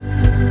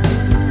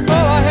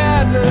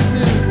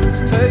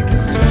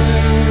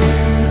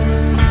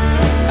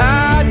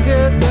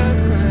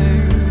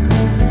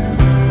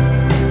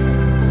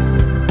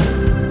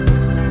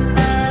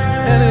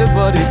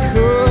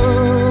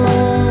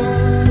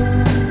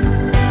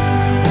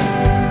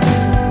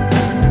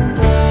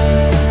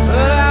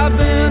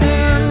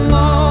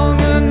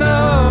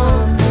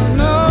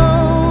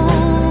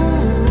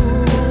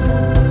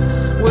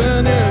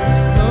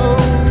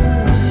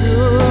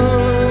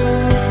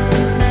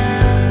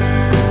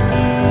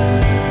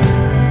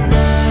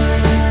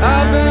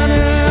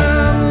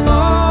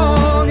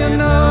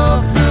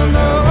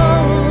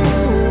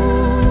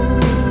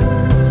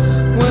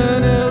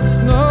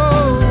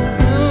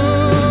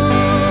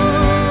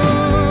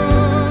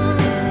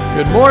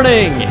Good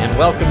morning, and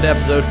welcome to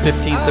episode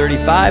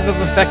 1535 of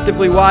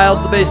Effectively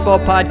Wild, the baseball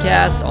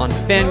podcast on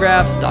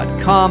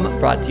Fangraphs.com,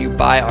 brought to you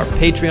by our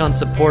Patreon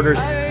supporters.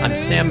 I'm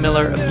Sam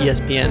Miller of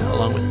ESPN,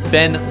 along with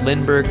Ben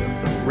Lindbergh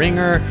of The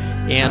Ringer,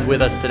 and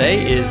with us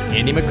today is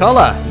Andy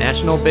McCullough,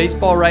 national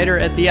baseball writer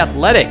at The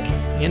Athletic.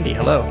 Andy,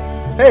 hello.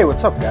 Hey,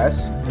 what's up,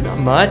 guys? Not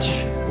much.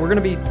 We're going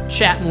to be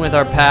chatting with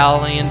our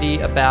pal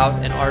Andy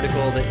about an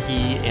article that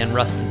he and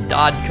Rustin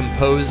Dodd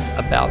composed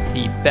about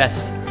the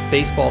best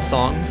baseball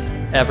songs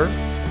ever.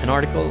 An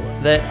article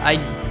that I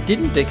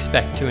didn't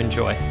expect to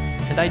enjoy,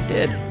 and I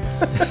did.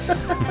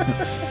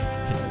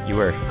 You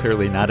are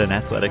clearly not an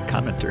athletic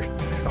commenter.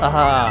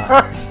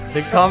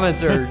 The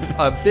comments are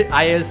a bit.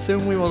 I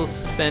assume we will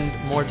spend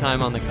more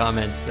time on the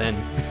comments than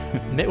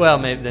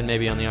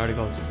maybe on the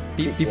articles.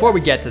 Before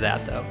we get to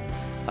that, though,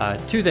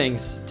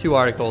 two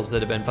articles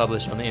that have been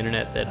published on the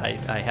internet that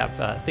I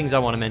have things I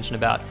want to mention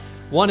about.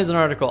 One is an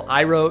article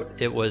I wrote.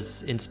 It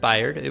was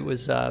inspired. It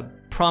was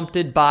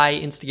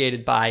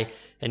instigated by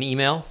an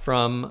email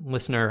from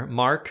listener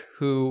Mark,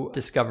 who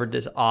discovered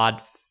this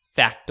odd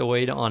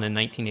factoid on a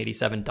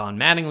 1987 Don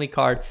Mattingly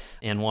card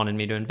and wanted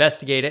me to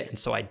investigate it, and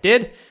so I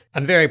did.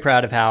 I'm very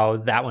proud of how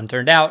that one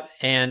turned out,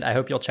 and I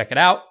hope you'll check it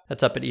out.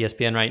 That's up at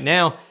ESPN right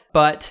now.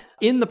 But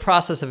in the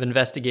process of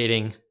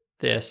investigating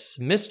this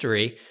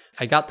mystery,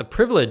 I got the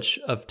privilege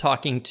of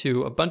talking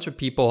to a bunch of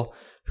people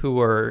who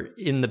were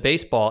in the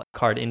baseball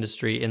card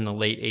industry in the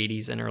late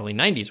 80s and early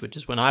 90s, which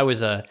is when I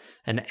was an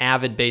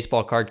avid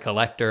baseball card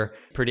collector.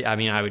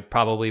 I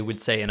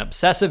would say an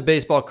obsessive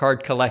baseball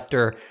card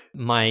collector.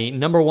 My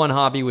number one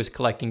hobby was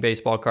collecting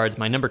baseball cards.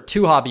 My number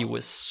two hobby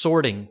was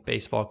sorting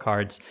baseball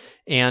cards.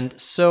 And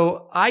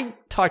so I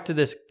talked to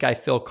this guy,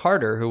 Phil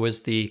Carter, who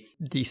was the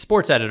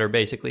sports editor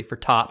basically for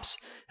Topps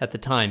at the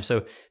time.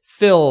 So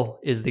Phil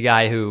is the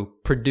guy who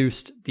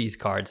produced these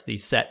cards,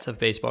 these sets of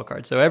baseball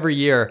cards. So every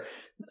year,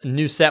 a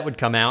new set would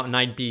come out, and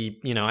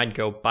I'd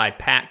go buy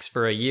packs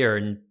for a year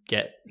and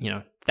get,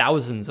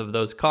 thousands of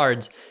those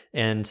cards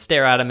and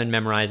stare at them and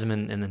memorize them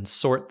and then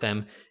sort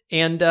them.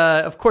 And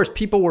of course,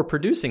 people were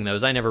producing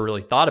those. I never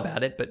really thought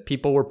about it, but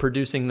people were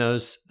producing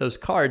those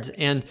cards.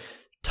 And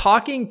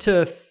talking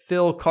to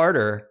Phil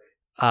Carter,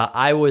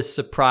 I was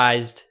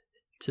surprised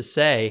to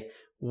say,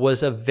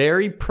 was a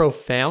very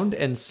profound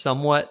and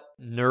somewhat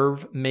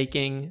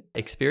nerve-making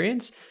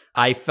experience.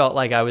 I felt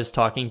like I was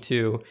talking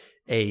to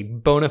a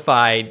bona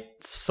fide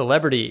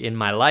celebrity in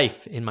my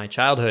life, in my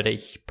childhood, a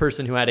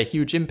person who had a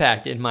huge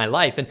impact in my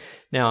life. And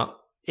now,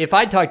 if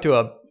I talk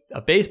to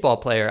a baseball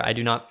player, I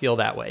do not feel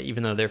that way,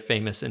 even though they're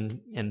famous and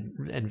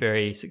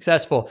very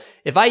successful.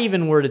 If I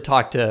even were to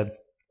talk to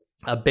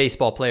a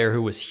baseball player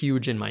who was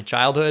huge in my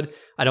childhood,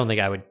 I don't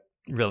think I would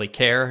really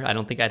care. I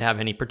don't think I'd have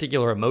any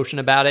particular emotion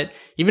about it.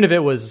 Even if it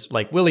was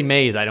like Willie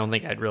Mays, I don't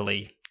think I'd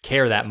really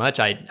care that much.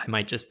 I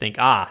might just think,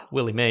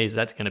 Willie Mays,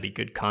 that's going to be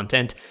good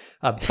content.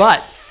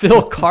 But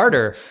Phil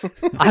Carter,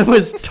 I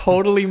was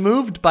totally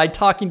moved by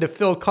talking to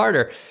Phil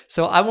Carter.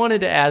 So I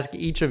wanted to ask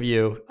each of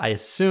you, I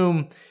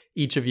assume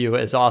each of you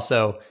is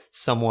also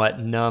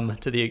somewhat numb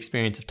to the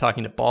experience of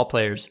talking to ball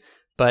players,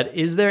 but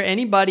is there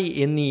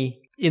anybody in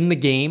the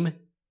game,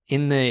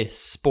 in the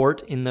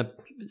sport, in the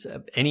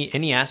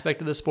any aspect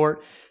of the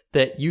sport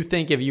that you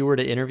think if you were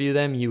to interview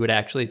them, you would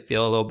actually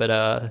feel a little bit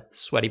of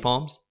sweaty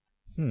palms?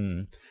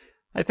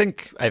 I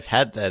think I've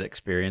had that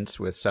experience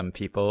with some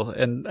people,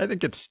 and I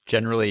think it's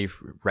generally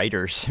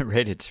writers,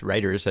 right? It's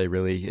writers I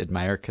really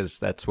admire because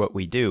that's what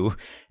we do.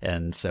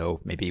 And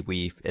so maybe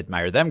we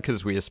admire them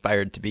because we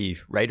aspired to be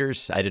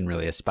writers. I didn't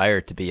really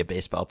aspire to be a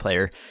baseball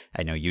player.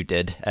 I know you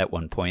did at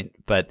one point,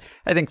 but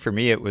I think for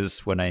me, it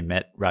was when I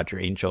met Roger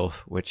Angell,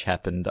 which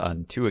happened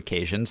on two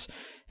occasions.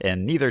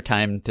 And neither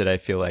time did I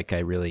feel like I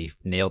really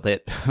nailed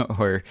it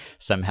or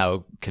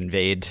somehow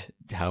conveyed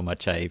how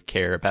much I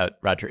care about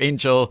Roger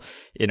Angell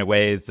in a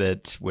way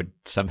that would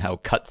somehow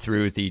cut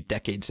through the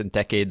decades and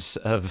decades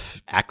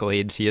of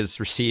accolades he has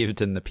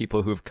received and the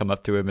people who've come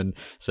up to him and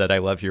said, "I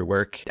love your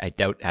work." I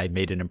doubt I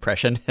made an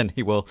impression, and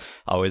he will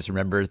always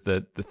remember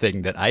the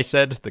thing that I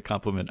said, the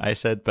compliment I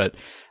said. But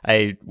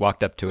I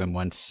walked up to him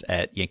once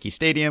at Yankee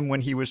Stadium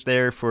when he was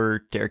there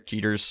for Derek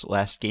Jeter's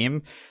last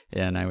game,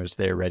 and I was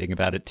there writing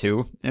about it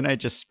too. And I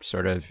just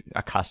sort of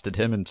accosted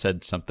him and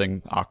said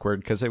something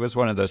awkward because it was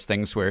one of those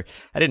things where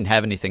I didn't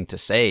have anything to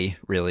say,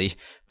 really,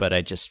 but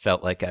I just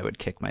felt like I would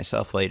kick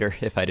myself later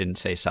if I didn't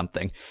say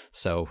something.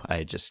 So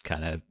I just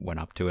kind of went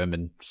up to him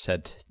and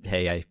said,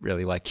 "Hey, I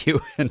really like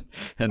you," and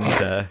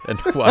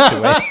walked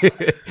away.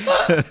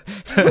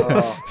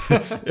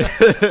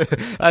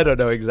 I don't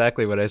know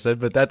exactly what I said,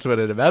 but that's what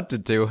it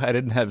amounted to. I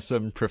didn't have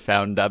some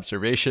profound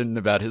observation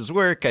about his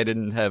work. I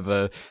didn't have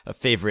a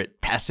favorite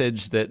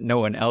passage that no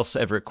one else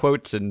ever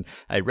quotes, and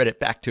I read it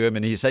back to him,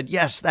 and he said,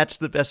 "Yes, that's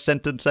the best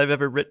sentence I've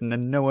ever written,"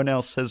 and no one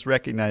else has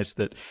recognized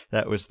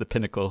that was the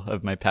pinnacle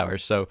of my power.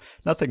 So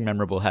nothing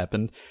memorable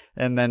happened.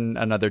 And then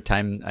another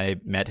time I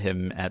met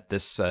him at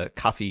this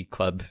coffee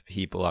club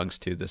he belongs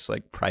to, this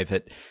like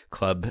private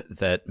club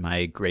that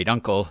my great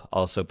uncle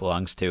also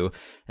belongs to.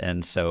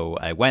 And so so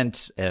I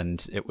went,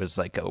 and it was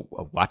like a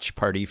watch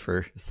party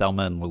for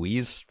Thelma and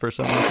Louise for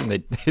some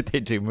reason. They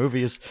do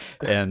movies,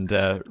 and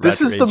This Roger is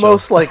the Angel-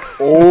 most like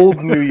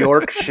old New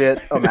York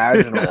shit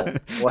imaginable.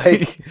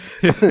 Like,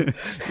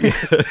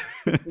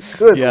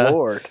 good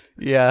Lord.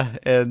 Yeah,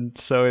 and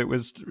so it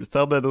was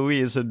Thelma and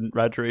Louise, and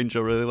Roger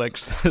Angel really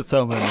likes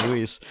Thelma and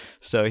Louise,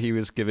 so he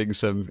was giving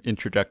some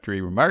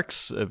introductory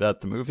remarks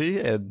about the movie,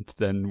 and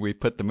then we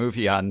put the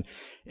movie on,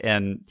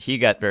 and he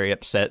got very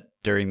upset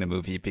during the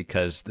movie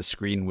because the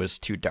screen was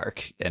too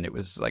dark, and it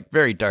was like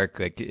very dark.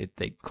 Like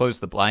they closed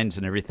the blinds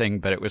and everything,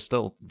 but it was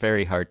still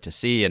very hard to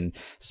see, and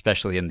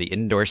especially in the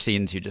indoor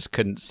scenes, you just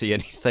couldn't see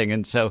anything.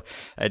 And so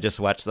I just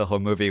watched the whole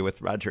movie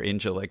with Roger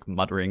Angel like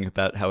muttering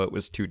about how it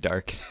was too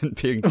dark and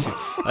being too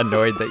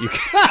annoyed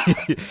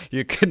that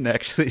you couldn't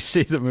actually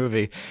see the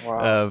movie.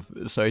 Wow.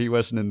 So he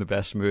wasn't in the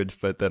best mood.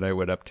 But then I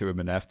went up to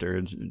him and after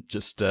and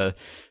just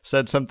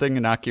said something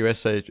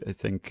innocuous. I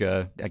think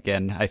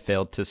again I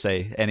failed to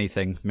say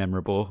anything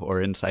memorable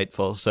or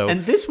insightful. So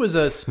And this was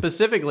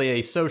specifically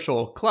a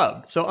social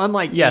club. So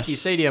unlike Yes. Yankee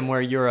Stadium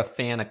where you're a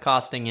fan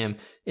accosting him,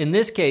 in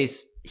this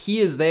case, he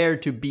is there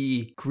to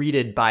be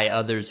greeted by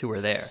others who are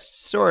there.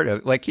 Sort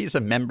of like he's a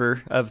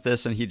member of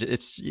this, and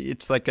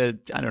it's like a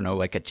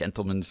like a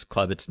gentleman's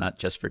club. It's not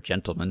just for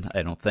gentlemen.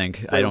 I don't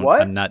think. I don't.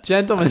 what? I'm not.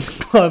 Gentlemen's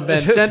Club,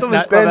 Ben.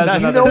 Gentlemen's Not- Club Ben, has Do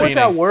you another know what meaning.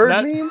 that word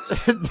Not- means?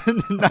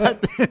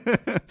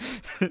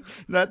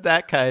 not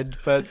that kind,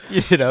 but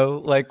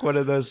like one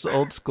of those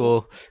old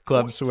school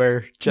clubs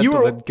where You were-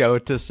 gentlemen go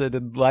to sit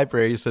in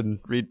libraries and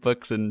read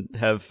books and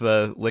have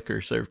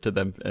liquor served to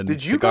them and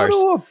Did you cigars.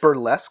 go to a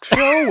burlesque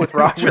show with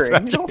Roger With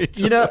Angel?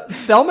 Angel. You know,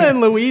 Thelma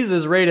and Louise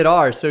is rated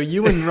R, so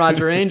you and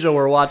Roger Angel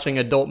were watching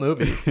adult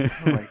movies.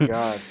 Oh my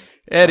God.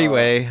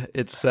 Anyway,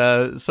 it's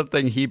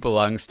something he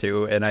belongs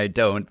to, and I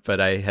don't,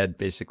 but I had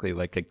basically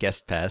like a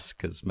guest pass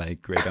because my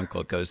great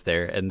uncle goes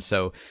there. And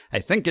so I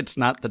think it's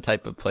not the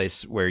type of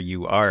place where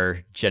you are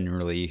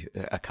generally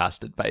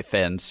accosted by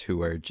fans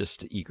who are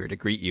just eager to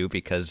greet you,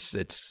 because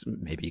it's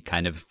maybe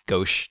kind of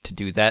gauche to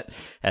do that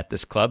at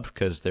this club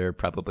because there are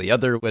probably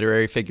other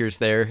literary figures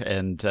there,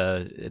 and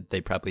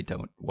they probably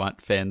don't want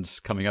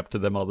fans coming up to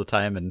them all the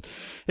time and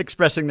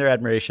expressing their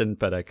admiration.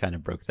 But I kind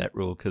of broke that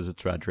rule because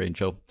it's Roger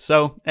Angel.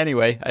 So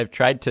anyway, I've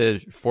tried to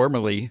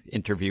formally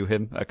interview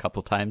him a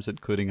couple times,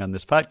 including on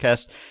this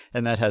podcast,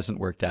 and that hasn't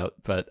worked out.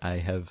 But I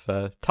have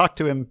talked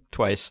to him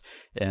twice,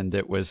 and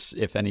it was,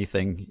 if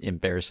anything,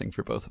 embarrassing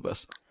for both of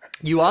us.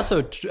 You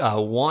also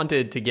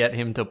wanted to get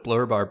him to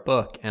blurb our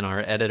book, and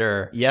our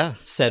editor Yeah.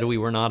 said we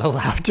were not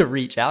allowed to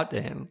reach out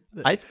to him.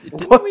 I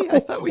thought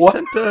we What?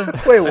 sent a...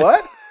 Wait,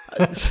 what?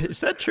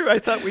 Is that true? I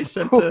thought we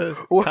sent a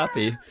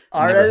copy.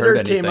 Our Never heard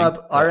editor came anything,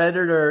 up. but- Our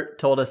editor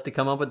told us to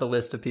come up with a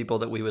list of people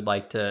that we would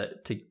like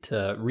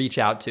to reach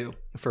out to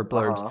for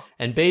blurbs, Uh-huh.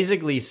 and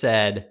basically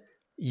said,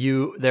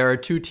 there are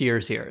two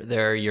tiers here.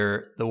 There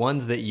are the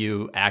ones that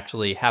you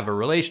actually have a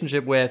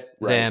relationship with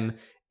them,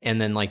 and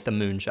then like the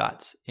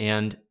moonshots.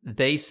 And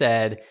they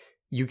said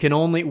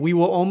we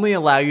will only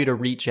allow you to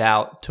reach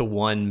out to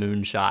one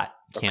moonshot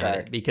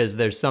candidate because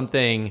there's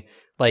something.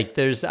 Like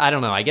I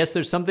don't know, I guess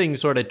there's something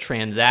sort of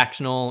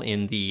transactional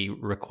in the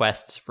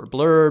requests for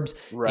blurbs,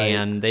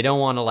 and they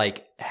don't want to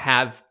like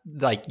have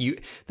like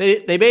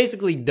they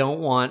basically don't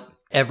want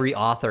every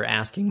author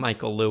asking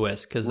Michael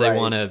Lewis because they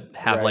want to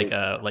have like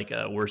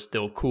a we're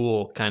still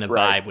cool kind of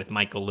vibe with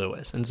Michael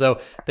Lewis. And so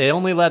they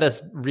only let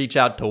us reach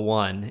out to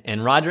one,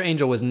 and Roger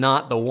Angel was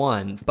not the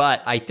one,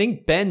 but I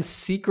think Ben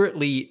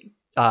secretly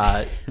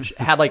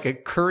had like a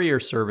courier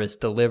service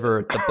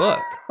deliver the book.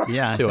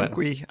 Yeah, to I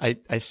think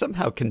I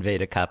somehow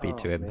conveyed a copy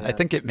to him. man. I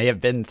think it may have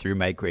been through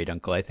my great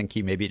uncle. I think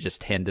he maybe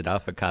just handed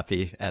off a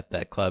copy at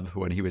that club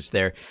when he was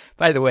there.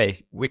 By the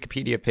way,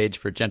 Wikipedia page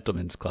for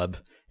Gentlemen's Club.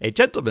 A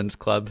gentlemen's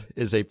club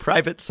is a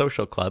private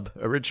social club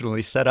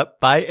originally set up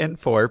by and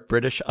for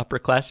British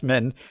upper-class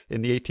men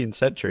in the 18th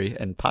century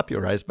and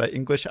popularized by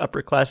English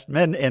upper-class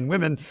men and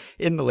women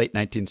in the late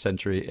 19th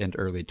century and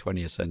early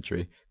 20th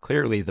century.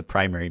 Clearly the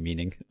primary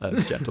meaning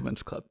of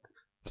gentlemen's club.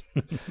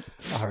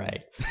 All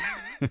right.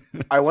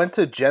 I went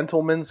to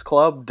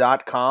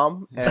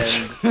gentlemansclub.com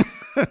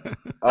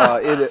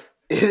and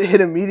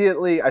it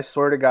immediately, I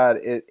swear to God,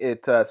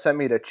 it sent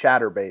me to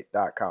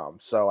chatterbait.com.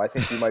 So I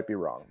think you might be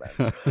wrong,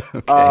 Ben.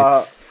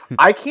 Okay.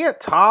 I can't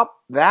top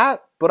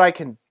that, but I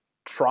can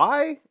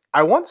try.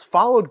 I once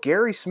followed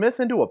Gary Smith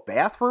into a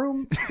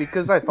bathroom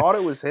because I thought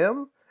it was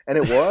him, and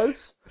it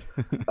was.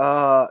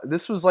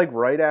 This was like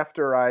right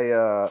after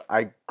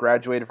I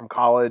graduated from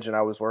college, and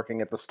I was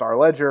working at the Star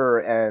Ledger,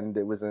 and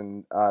it was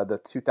in the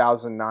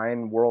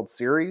 2009 World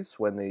Series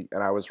and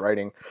I was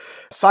writing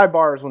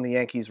sidebars when the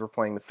Yankees were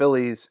playing the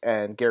Phillies,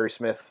 and Gary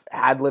Smith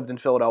had lived in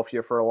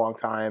Philadelphia for a long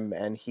time,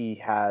 and he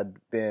had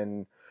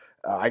been.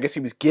 I guess he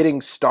was getting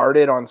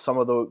started on some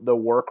of the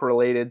work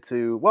related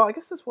to. Well, I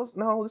guess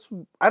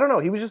I don't know.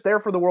 He was just there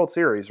for the World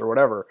Series or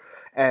whatever,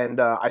 and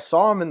I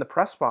saw him in the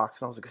press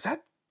box, and I was like, "Is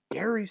that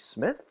Gary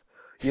Smith?"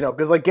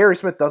 because like Gary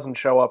Smith doesn't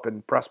show up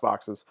in press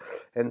boxes.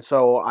 And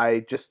so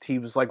he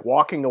was like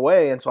walking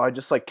away. And so I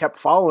just like kept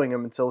following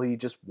him until he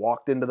just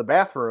walked into the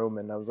bathroom.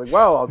 And I was like,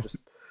 well, I'll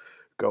just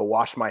go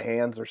wash my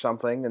hands or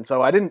something. And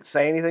so I didn't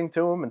say anything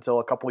to him until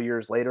a couple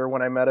years later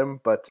when I met him.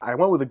 But I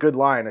went with a good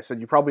line. I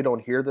said, you probably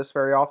don't hear this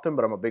very often,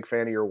 but I'm a big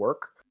fan of your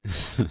work.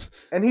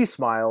 And he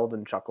smiled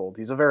and chuckled.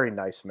 He's a very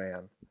nice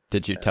man.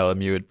 Did you tell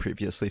him you had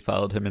previously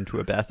followed him into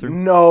a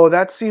bathroom? No,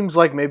 that seems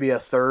like maybe a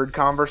third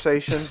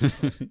conversation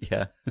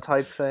Yeah.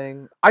 type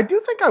thing. I do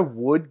think I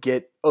would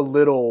get a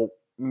little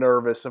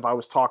nervous if I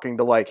was talking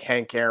to like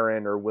Hank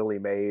Aaron or Willie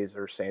Mays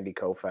or Sandy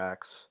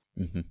Koufax.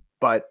 Mm-hmm.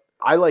 But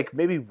I like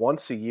maybe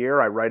once a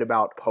year I write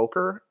about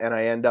poker and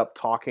I end up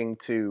talking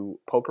to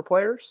poker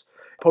players.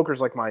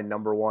 Poker's like my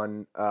number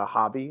one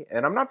hobby,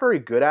 and I'm not very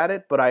good at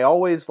it, but I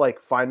always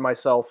like find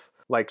myself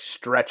like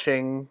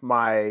stretching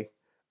my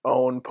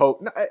own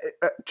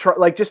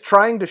like just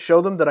trying to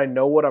show them that I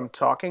know what I'm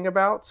talking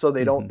about, so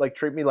they don't like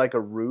treat me like a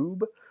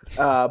rube.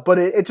 But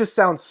it just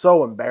sounds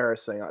so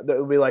embarrassing.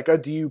 They'll be like, "Oh,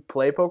 do you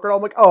play poker?"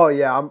 I'm like, "Oh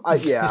yeah,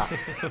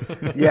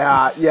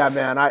 yeah,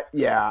 man.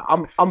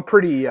 I'm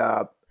pretty.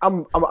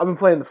 I've been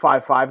playing the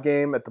 5-5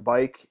 game at the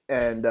bike,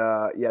 and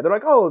they're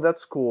like, "Oh,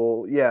 that's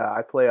cool. Yeah,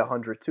 I play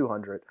 100,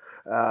 200."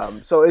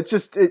 So it's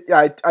just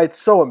it's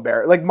so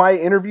embarrassing. Like my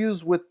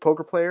interviews with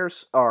poker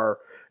players are.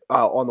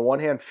 On the one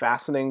hand,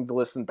 fascinating to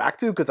listen back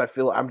to because I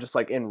feel I'm just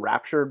like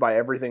enraptured by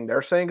everything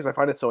they're saying because I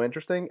find it so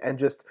interesting, and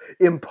just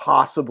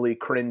impossibly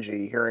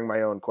cringy hearing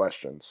my own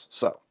questions.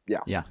 So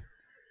yeah.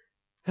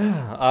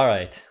 All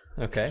right.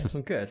 Okay.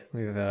 Well, good.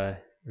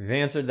 We've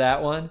answered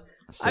that one.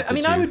 So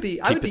I would be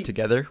it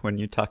together when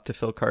you talked to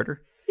Phil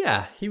Carter.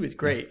 Yeah, he was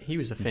great. He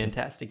was a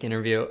fantastic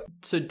interview.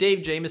 So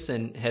Dave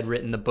Jamieson had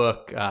written the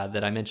book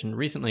that I mentioned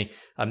recently,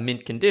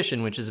 Mint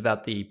Condition, which is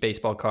about the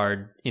baseball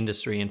card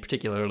industry, and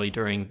particularly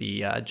during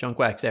the junk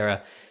wax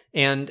era.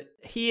 And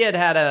he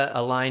had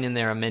a line in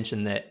there, a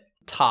mention that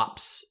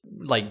Topps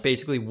like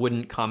basically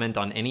wouldn't comment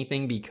on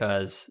anything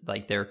because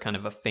like they're kind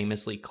of a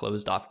famously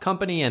closed off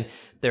company, and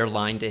their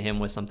line to him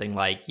was something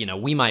like,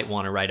 we might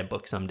want to write a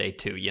book someday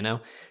too,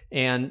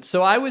 And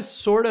so I was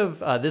sort of,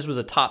 this was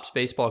a Topps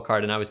baseball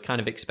card, and I was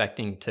kind of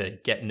expecting to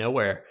get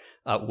nowhere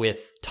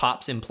with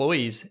Topps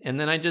employees. And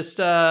then I just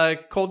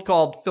cold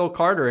called Phil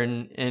Carter,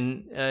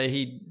 and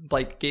he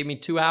like gave me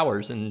 2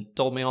 hours and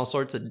told me all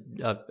sorts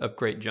of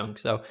great junk.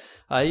 So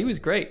he was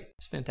great. It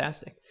was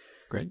fantastic.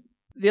 Great.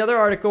 The other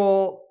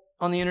article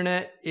on the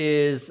internet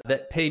is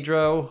that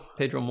Pedro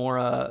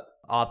Mora,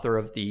 author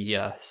of the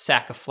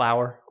Sack of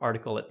Flour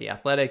article at The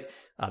Athletic,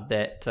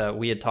 that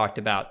we had talked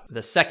about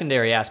the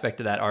secondary aspect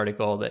of that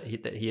article, that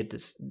he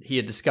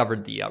had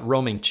discovered the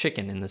roaming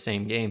chicken in the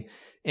same game.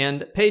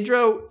 And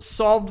Pedro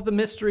solved the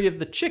mystery of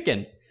the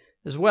chicken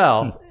as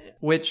well,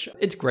 which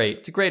it's great.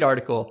 It's a great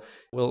article.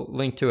 We'll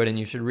link to it and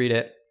you should read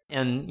it.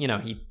 And,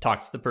 he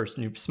talks to the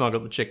person who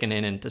smuggled the chicken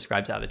in and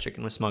describes how the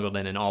chicken was smuggled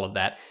in and all of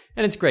that.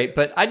 And it's great.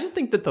 But I just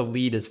think that the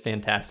lead is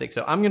fantastic.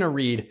 So I'm going to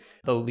read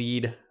the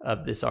lead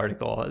of this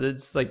article.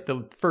 It's like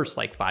the first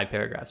 5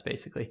 paragraphs,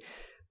 basically.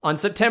 On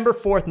September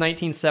 4th,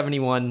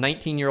 1971,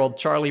 19-year-old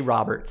Charlie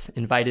Roberts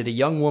invited a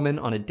young woman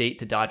on a date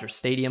to Dodger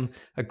Stadium.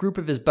 A group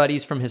of his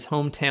buddies from his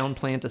hometown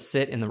planned to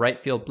sit in the right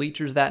field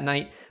bleachers that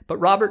night, but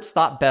Roberts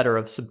thought better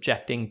of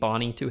subjecting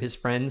Bonnie to his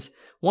friends.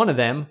 One of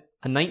them,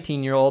 a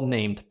 19-year-old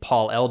named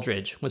Paul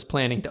Eldridge, was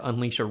planning to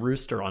unleash a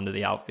rooster onto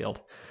the outfield.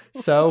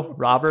 So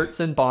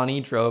Roberts and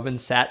Bonnie drove and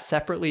sat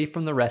separately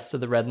from the rest of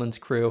the Redlands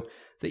crew.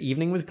 The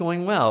evening was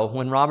going well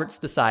when Roberts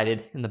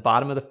decided, in the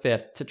bottom of the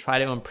 5th, to try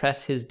to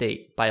impress his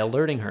date by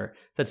alerting her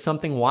that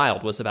something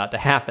wild was about to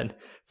happen.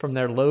 From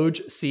their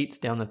loge seats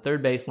down the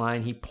third base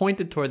line, he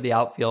pointed toward the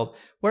outfield,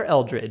 where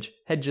Eldridge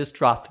had just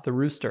dropped the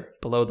rooster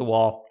below the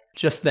wall.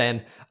 Just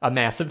then, a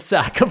massive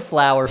sack of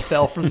flour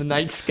fell from the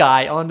night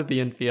sky onto the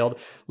infield,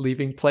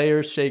 leaving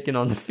players shaken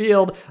on the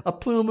field, a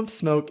plume of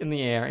smoke in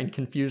the air, and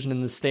confusion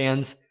in the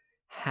stands.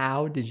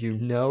 How did you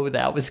know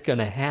that was going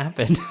to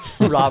happen?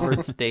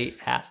 Robert's date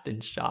asked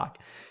in shock.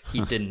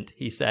 He didn't,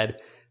 he said.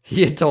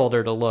 He had told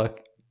her to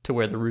look to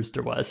where the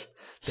rooster was.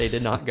 They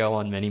did not go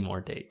on many more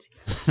dates.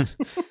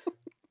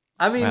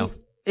 I mean, wow.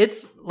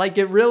 It's like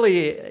it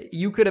really,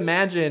 you could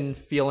imagine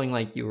feeling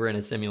like you were in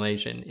a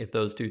simulation if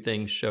those two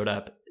things showed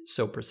up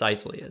so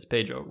precisely as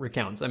Pedro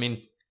recounts. I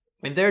mean,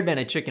 if there had been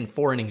a chicken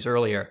 4 innings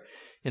earlier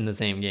in the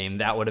same game,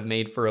 that would have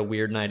made for a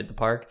weird night at the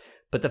park.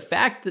 But the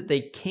fact that they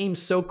came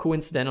so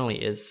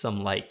coincidentally is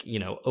some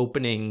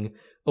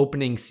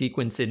opening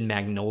sequence in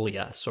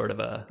Magnolia sort of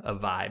a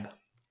vibe.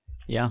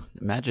 Yeah,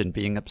 imagine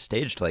being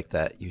upstaged like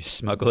that. You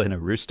smuggle in a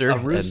rooster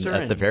and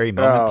at the very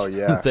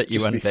moment that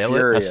you unveil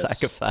it, a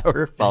sack of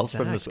flour falls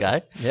from the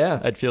sky. Yeah.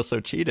 I'd feel so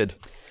cheated.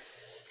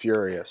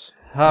 Furious.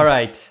 All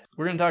right.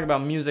 We're going to talk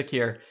about music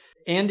here.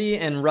 Andy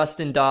and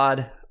Rustin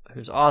Dodd,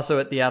 who's also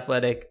at The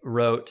Athletic,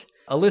 wrote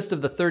a list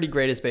of the 30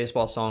 greatest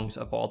baseball songs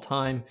of all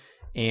time.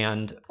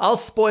 And I'll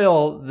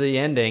spoil the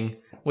ending,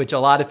 which a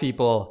lot of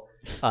people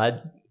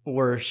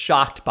were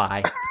shocked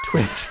by,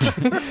 twist,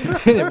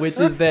 which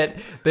is that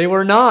they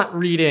were not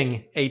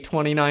reading a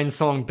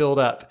 29-song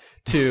build-up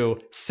to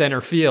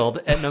center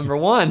field at number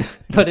 1.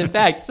 But in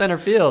fact, center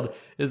field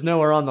is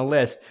nowhere on the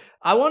list.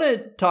 I want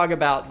to talk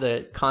about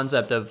the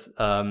concept of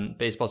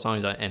baseball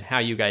songs and how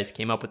you guys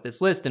came up with this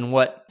list and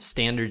what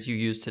standards you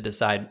use to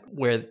decide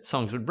where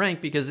songs would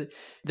rank, because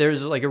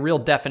there's like a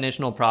real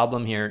definitional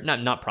problem here.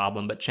 Not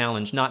problem, but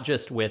challenge, not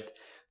just with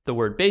the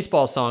word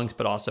baseball songs,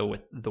 but also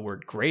with the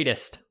word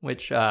greatest,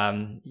 which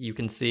you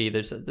can see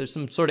there's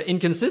some sort of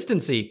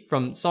inconsistency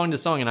from song to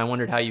song, and I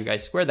wondered how you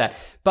guys square that.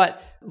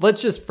 But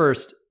let's just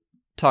first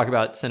talk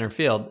about center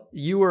field.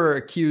 You were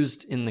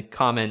accused in the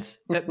comments.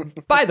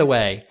 By the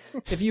way,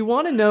 if you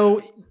want to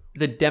know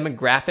the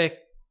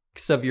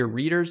demographics of your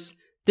readers,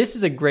 this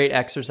is a great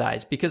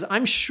exercise, because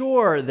I'm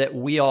sure that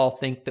we all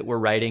think that we're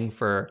writing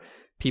for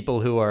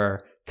people who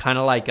are kind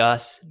of like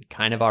us,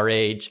 kind of our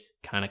age,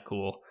 kind of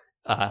cool.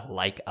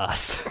 Like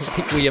us.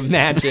 We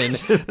imagine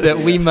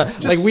that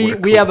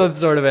we have a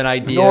sort of an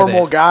idea.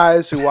 Normal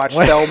guys who watch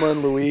Thelma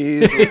and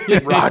Louise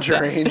with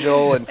Roger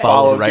Angel and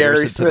follow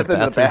Gary Smith in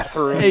the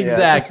bathroom.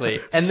 Exactly.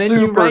 Yeah, and then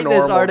you write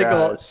this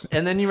article, guys.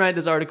 And then you write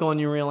this article and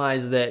you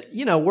realize that,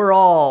 we're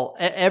all,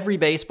 every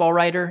baseball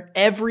writer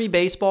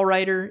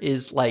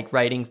is like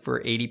writing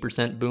for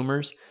 80%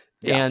 boomers.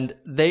 Yeah. And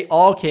they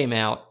all came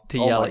out to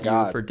yell at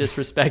you for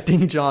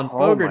disrespecting John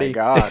Fogerty.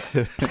 Oh my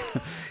God.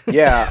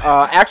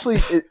 Yeah. Actually,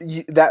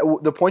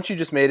 the point you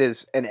just made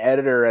is an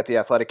editor at The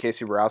Athletic,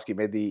 Casey Borowski,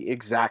 made the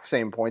exact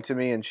same point to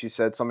me. And she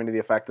said something to the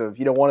effect of,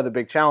 one of the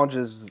big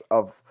challenges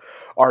of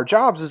our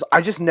jobs is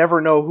I just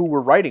never know who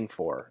we're writing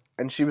for.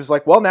 And she was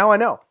like, well, now I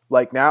know.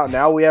 Like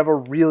now we have a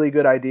really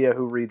good idea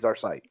who reads our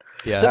site.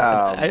 Yeah, so,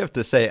 I have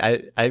to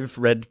say, I've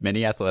read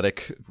many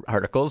Athletic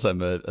articles.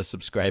 I'm a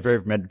subscriber.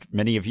 I've read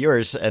many of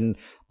yours, and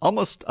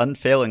almost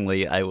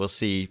unfailingly, I will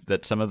see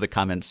that some of the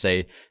comments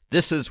say,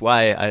 this is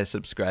why I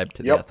subscribe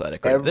to The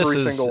Athletic. Every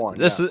single one.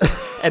 This is,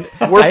 and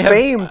we're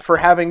famed for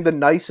having the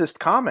nicest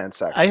comment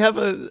section. I have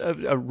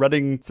a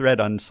running thread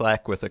on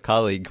Slack with a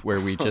colleague where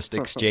we just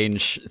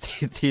exchange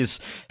these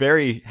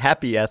very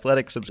happy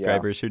Athletic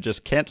subscribers who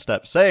just can't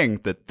stop saying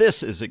that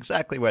this is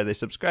exactly why they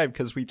subscribe,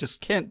 because we just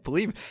can't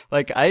believe.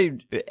 Like, I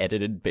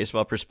edited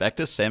Baseball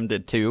Prospectus, Sam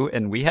did too,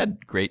 and we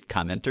had great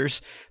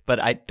commenters, but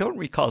I don't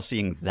recall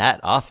seeing that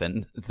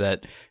often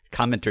that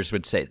commenters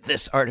would say,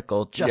 this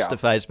article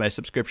justifies my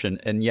subscription,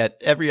 and yet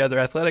every other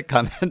Athletic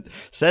comment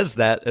says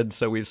that, and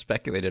so we've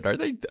speculated, are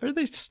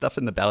they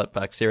stuffing the ballot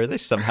box here? Are they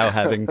somehow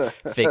having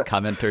fake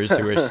commenters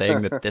who are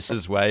saying that this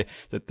is why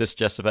that this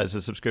justifies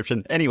the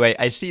subscription? Anyway,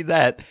 I see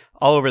that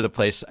all over the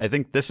place. I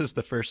think this is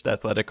the first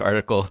Athletic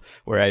article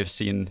where I've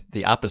seen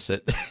the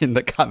opposite in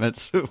the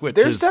comments.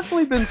 There's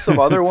definitely been some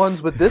other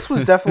ones, but this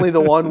was definitely the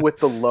one with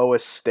the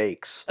lowest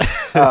stakes.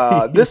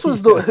 This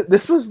was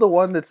the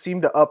one that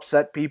seemed to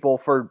upset people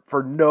for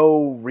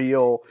no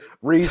real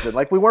reason.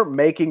 Like, we weren't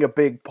making a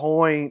big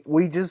point.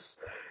 We just,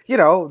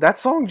 that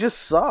song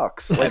just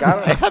sucks. Like,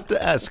 I have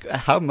to ask,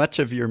 how much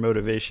of your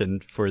motivation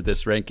for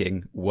this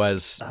ranking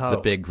was the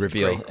big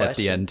reveal at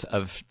the end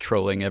of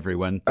trolling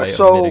everyone by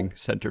omitting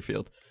center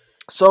field?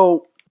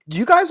 So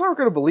you guys aren't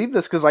going to believe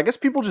this, because I guess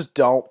people just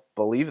don't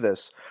believe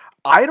this.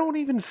 I don't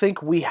even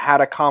think we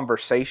had a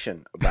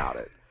conversation about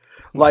it.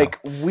 Like,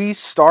 we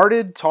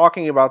started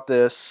talking about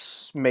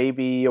this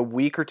maybe a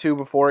week or two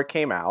before it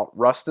came out.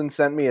 Rustin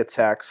sent me a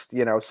text,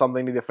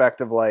 something to the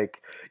effect of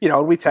like, and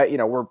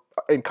we're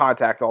in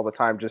contact all the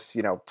time, just,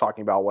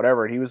 talking about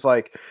whatever. And he was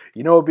like,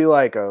 it'd be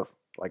like a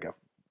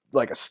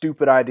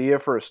stupid idea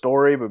for a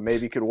story, but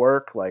maybe could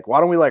work. Like, why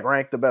don't we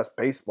rank the best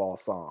baseball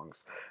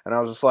songs? And I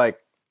was just like,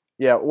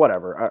 yeah,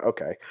 whatever.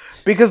 Okay.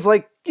 Because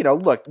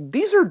look,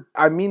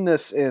 I mean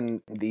this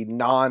in the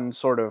non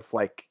sort of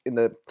in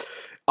the,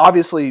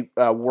 obviously,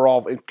 we're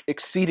all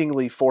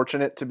exceedingly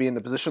fortunate to be in the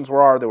positions we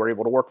are, that we're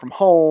able to work from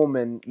home,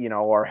 and,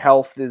 our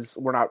health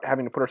we're not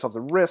having to put ourselves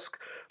at risk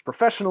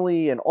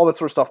professionally and all that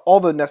sort of stuff,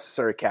 all the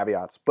necessary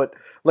caveats. But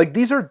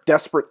these are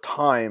desperate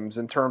times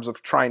in terms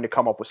of trying to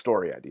come up with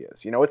story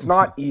ideas. It's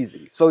not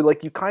easy. So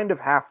you kind of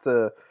have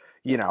to,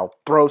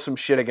 throw some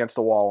shit against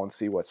the wall and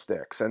see what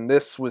sticks. And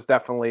this was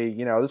definitely,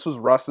 this was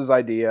Russ's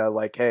idea.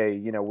 Like,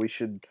 hey, we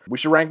should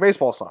rank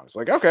baseball songs.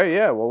 Like, okay,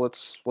 yeah, well,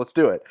 let's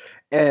do it.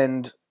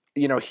 And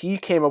he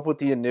came up with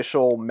the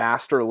initial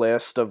master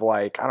list of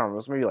I don't know, it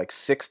was maybe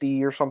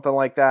 60 or something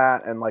like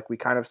that. And we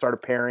kind of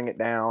started paring it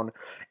down.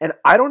 And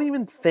I don't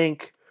even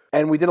think,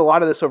 and we did a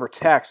lot of this over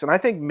text, and I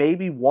think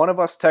maybe one of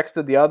us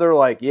texted the other,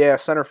 yeah,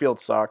 center field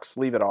sucks,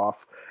 leave it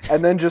off.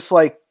 And then just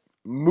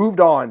moved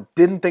on,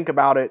 didn't think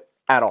about it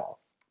at all.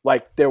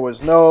 There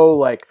was no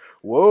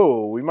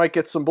whoa, we might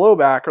get some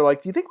blowback, or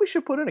do you think we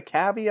should put in a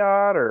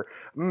caveat, or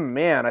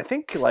man, I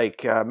think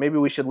maybe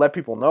we should let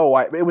people know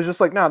why. It was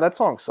just no, that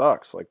song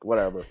sucks,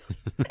 whatever.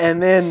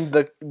 And then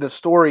the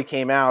story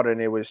came out,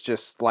 and it was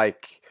just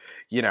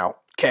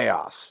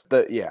chaos.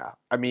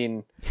 I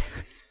mean,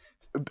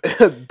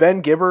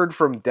 Ben Gibbard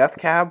from Death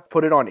Cab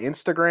put it on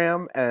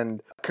Instagram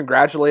and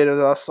congratulated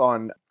us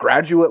on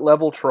graduate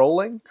level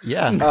trolling.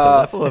 Yeah, the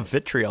level of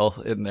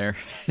vitriol in there.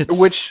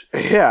 Which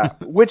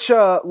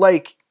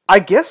I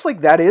guess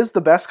like that is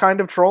the best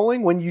kind of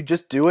trolling when you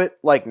just do it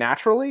like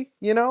naturally,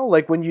 you know,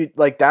 like when you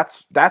like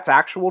that's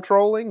actual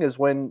trolling is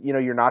when, you know,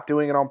 you're not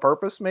doing it on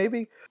purpose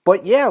maybe.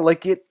 But yeah,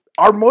 like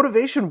our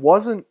motivation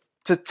wasn't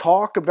to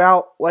talk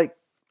about like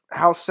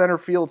how center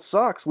field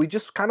sucks. We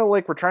just kind of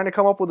like we're trying to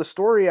come up with a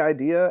story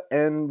idea,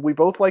 and we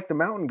both like the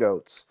Mountain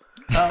Goats.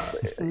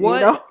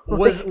 What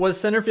was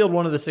center field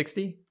one of the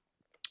 60?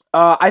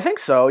 I think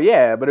so,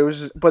 yeah.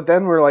 But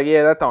then we're like,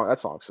 yeah, that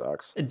song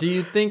sucks. Do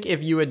you think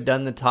if you had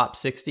done the top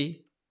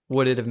 60,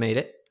 would it have made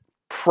it?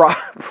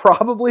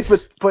 Probably,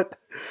 but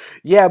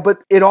yeah,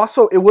 but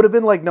it would have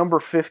been like number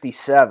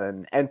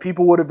 57, and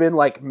people would have been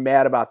like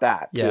mad about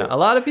that. Yeah, too. a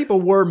lot of people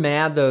were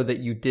mad though that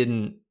you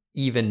didn't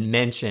even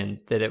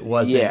mention that it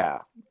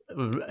wasn't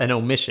an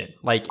omission.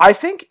 Like I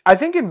think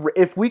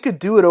if we could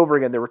do it over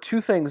again, there were two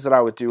things that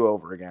I would do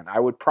over again. I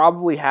would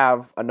probably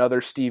have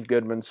another Steve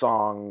Goodman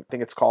song. I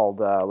think it's called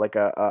like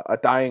a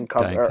dying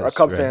Cubs, or a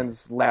Cubs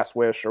fan's last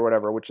wish or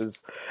whatever, which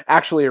is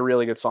actually a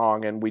really good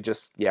song. And we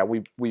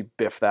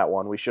biffed that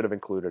one. We should have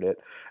included it,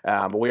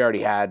 but we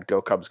already had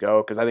Go Cubs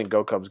Go because I think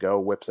Go Cubs Go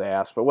whips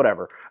ass. But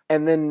whatever.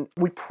 And then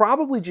we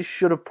probably just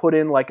should have put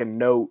in like a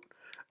note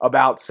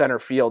about center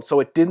field, so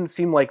it didn't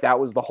seem like that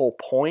was the whole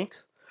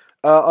point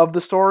of the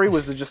story,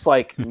 was to just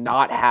like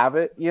not have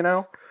it, you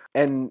know.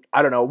 And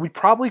I don't know, we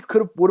probably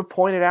would have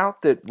pointed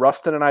out that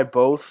Rustin and I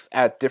both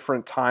at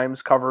different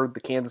times covered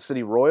the Kansas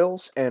City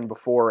Royals, and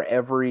before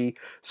every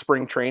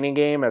spring training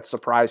game at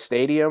Surprise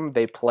Stadium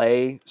they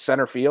play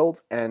center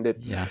field, and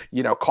it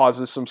you know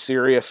causes some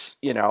serious,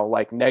 you know,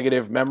 like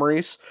negative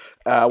memories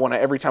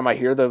every time I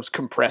hear those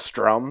compressed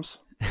drums.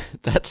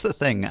 That's the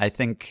thing. I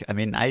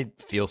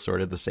feel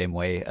sort of the same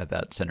way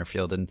about center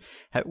field. And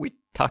we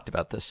talked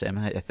about this, Sam,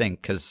 I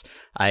think, because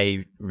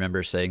I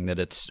remember saying that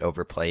it's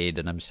overplayed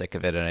and I'm sick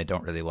of it and I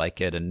don't really like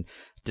it. And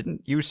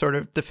didn't you sort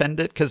of defend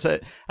it? Because,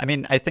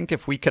 I think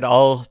if we could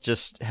all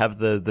just have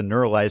the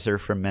neuralizer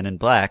from Men in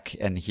Black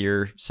and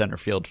hear center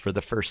field for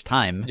the first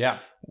time,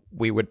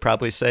 we would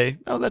probably say,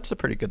 oh, that's a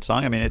pretty good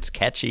song. I mean, it's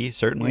catchy,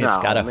 certainly. It's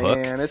got a hook.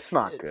 Man, it's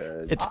not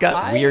good. It's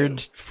got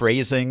weird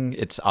phrasing.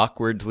 It's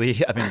awkwardly,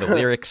 the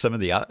lyrics, some of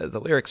the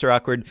lyrics are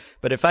awkward.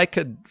 But if I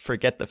could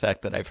forget the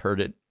fact that I've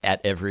heard it at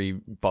every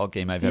ball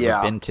game I've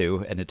ever been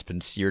to, and it's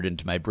been seared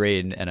into my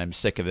brain, and I'm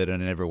sick of it,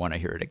 and I never want to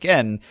hear it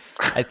again,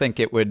 I think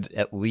it would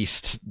at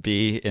least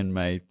be in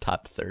my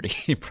top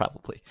 30,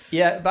 probably.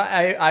 Yeah, but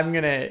I'm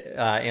going to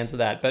answer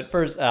that. But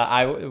first,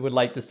 I would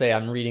like to say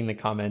I'm reading the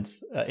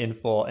comments in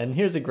full. And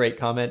here's a great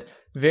comment.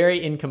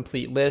 Very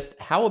incomplete list.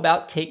 How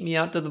about Take Me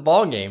Out to the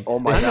Ball Game? Oh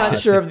my I'm God.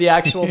 not sure of the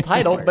actual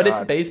title, but God.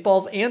 It's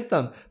baseball's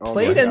anthem.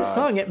 Played and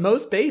sung at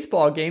most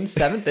baseball games,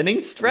 7th inning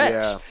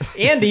stretch.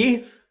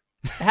 Andy,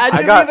 how'd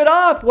you leave it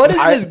off? What is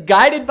this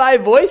guided by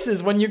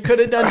voices when you could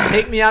have done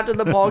Take Me Out to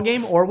the Ball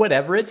Game or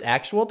whatever its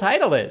actual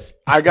title is?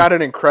 I got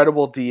an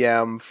incredible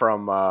DM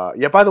from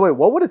by the way,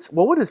 what would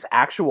its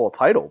actual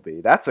title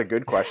be? That's a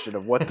good question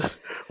of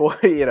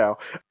you know.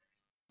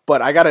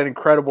 But I got an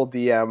incredible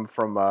DM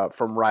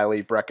from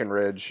Riley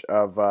Breckenridge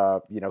of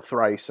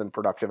Thrice and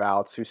Productive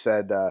Outs, who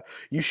said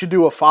you should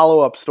do a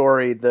follow-up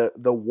story, the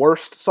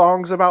worst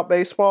songs about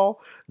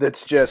baseball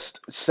that's just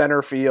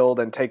center field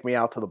and Take Me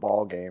Out to the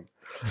Ball Game.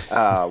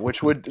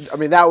 Which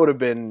that would have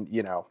been,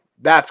 you know,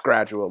 that's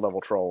graduate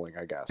level trolling,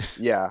 I guess.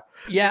 Yeah.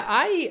 Yeah,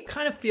 I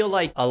kind of feel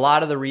like a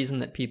lot of the reason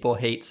that people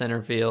hate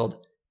center field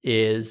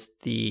is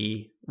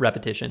the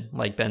repetition,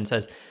 like Ben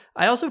says.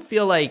 I also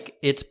feel like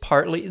it's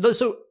partly,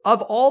 so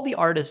of all the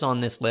artists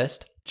on this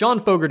list,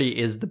 John Fogerty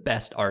is the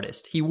best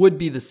artist. He would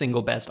be the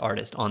single best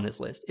artist on this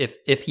list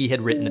if he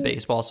had written a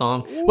baseball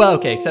song. Well,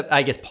 okay, except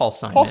I guess Paul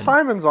Simon. Paul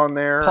Simon's on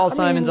there.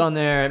 Simon's on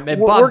there.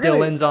 Bob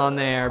Dylan's on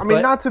there.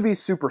 Not to be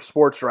super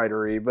sports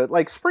writery, but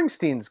like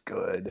Springsteen's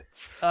good.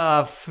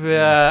 All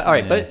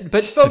right,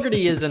 but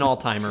Fogerty is an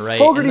all-timer, right?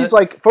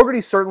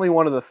 Fogerty's certainly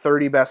one of the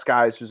 30 best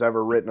guys who's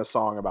ever written a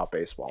song about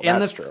baseball.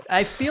 That's true.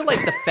 I feel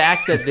like the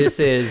fact that this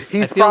is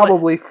he's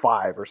probably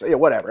 5 or so. Yeah,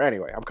 whatever.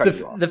 Anyway, I'm cutting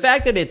you off. The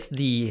fact that it's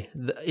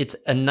it's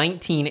a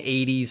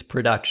 1980s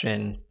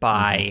production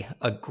by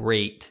a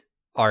great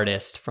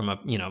artist from a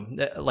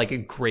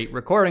great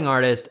recording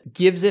artist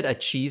gives it a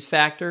cheese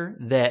factor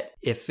that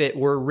if it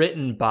were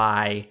written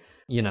by,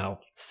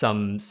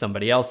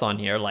 somebody else on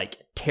here, like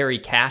Terry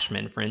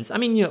Cashman, for instance. I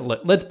mean,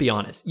 let's be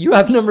honest. You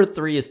have number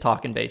 3 is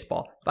Talkin'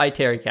 Baseball by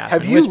Terry Cashman.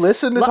 Have you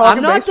listened to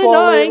Talkin'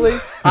 Baseball lately?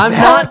 I'm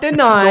not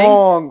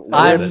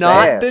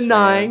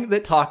denying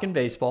that Talkin'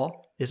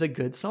 Baseball is a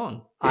good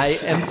song. I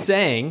am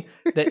saying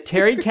that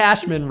Terry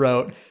Cashman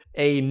wrote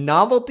a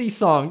novelty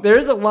song.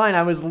 There's a line,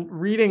 I was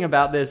reading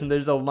about this, and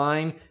there's a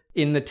line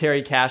in the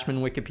Terry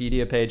Cashman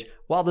Wikipedia page.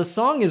 While the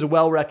song is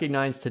well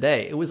recognized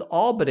today, it was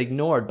all but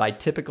ignored by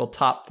typical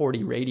top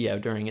 40 radio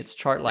during its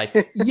chart life.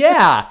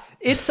 Yeah,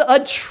 it's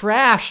a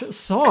trash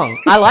song.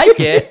 I like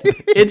it.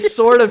 It's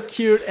sort of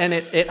cute and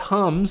it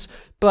hums,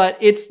 but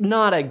it's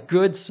not a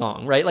good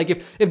song, right? Like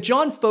if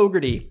John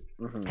Fogerty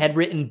had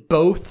written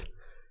both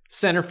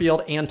Center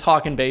Field and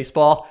Talkin'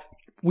 Baseball,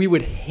 we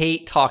would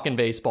hate talking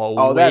baseball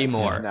Oh, way that's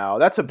more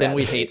that's a bad than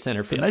we take. hate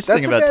center The field. nice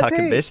That's thing a about bad talking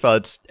take. baseball,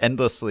 it's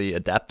endlessly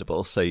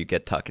adaptable. So you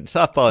get talking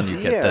softball, and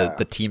you get Yeah.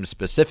 the team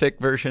specific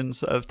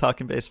versions of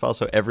talking baseball.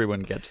 So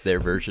everyone gets their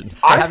version.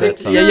 I of think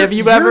that song. Yeah, You're- have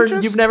you you're ever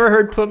just- you've never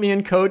heard "Put me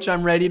in, coach,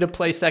 I'm ready to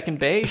play second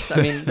base"?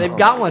 I mean, they've Oh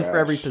got my one for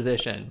every gosh.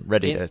 position.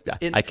 Ready It- to?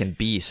 it- I can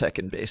be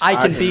second base. I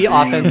can be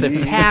offensive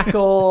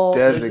tackle.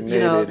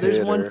 Designated There's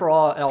one hitter. for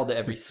all to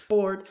every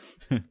sport.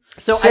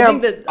 So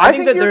Sam, I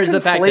think that you're there's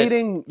the fact that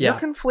conflating- yeah.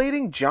 you're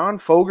conflating John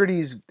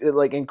Fogerty's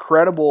like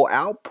incredible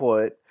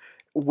output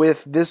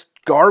with this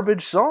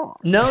garbage song.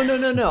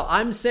 No.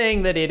 I'm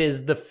saying that it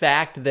is the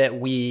fact that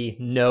we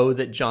know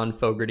that John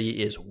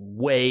Fogerty is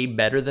way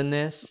better than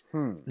this,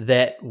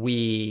 that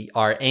we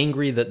are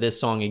angry that this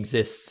song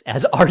exists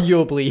as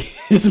arguably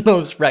his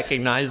most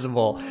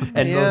recognizable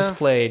and Yeah. most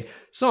played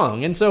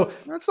song. And so,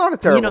 That's not a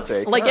terrible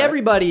take. like All right.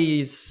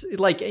 everybody's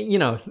like,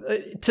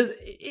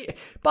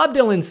 Bob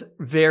Dylan's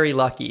very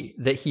lucky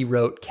that he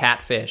wrote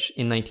Catfish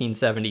in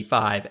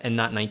 1975 and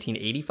not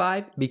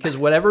 1985, because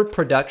whatever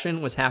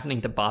production was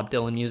happening to Bob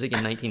Dylan music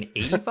in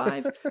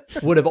 1985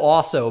 would have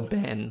also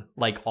been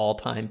like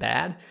all-time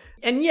bad.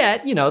 And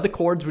yet, the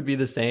chords would be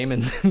the same,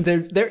 and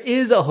there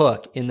is a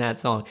hook in that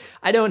song.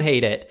 I don't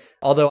hate it,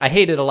 although I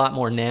hate it a lot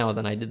more now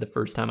than I did the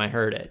first time I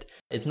heard it.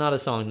 It's not a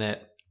song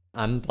that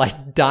I'm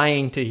like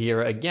dying to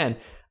hear again.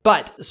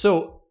 But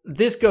so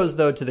this goes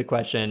though to the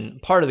question,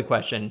 part of the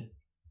question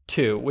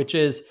too, which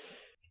is,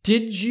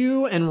 did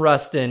you and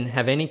Rustin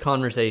have any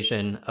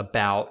conversation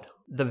about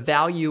the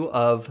value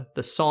of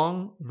the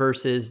song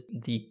versus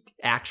the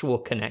actual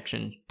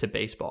connection to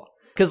baseball?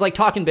 Because like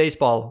Talking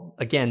Baseball,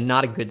 again,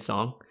 not a good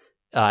song.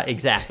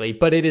 Exactly,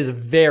 but it is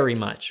very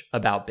much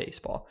about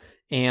baseball.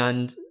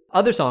 And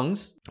other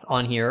songs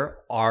on here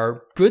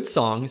are good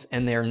songs,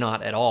 and they're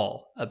not at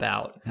all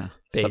about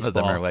baseball. Some of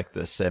them are like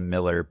the Sam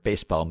Miller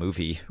baseball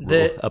movie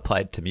The- rule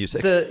applied to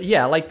music.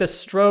 Like the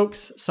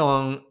Strokes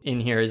song in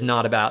here is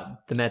not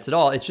about the Mets at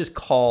all. It's just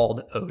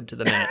called Ode to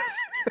the Mets.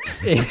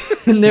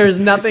 And there's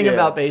nothing Yeah.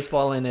 about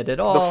baseball in it at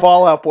all. The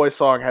Fall Out Boy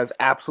song has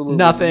absolutely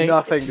nothing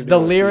to do the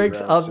with lyrics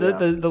Reds, of yeah.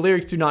 the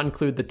lyrics do not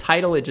include the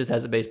title. It just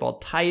has a baseball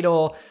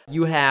title.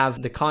 You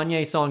have the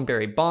Kanye song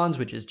Barry Bonds,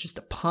 which is just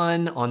a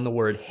pun on the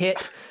word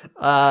hit,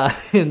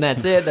 and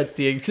that's it. That's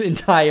the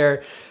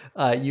entire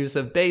use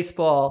of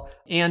baseball,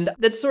 and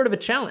that's sort of a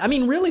challenge. I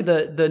mean, really,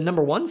 the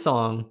number one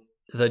song,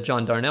 the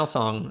John Darnell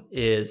song,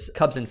 is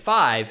Cubs in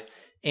 5,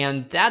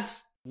 and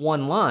that's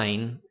one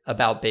line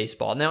about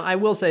baseball. Now, I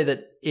will say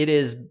that it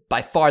is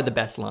by far the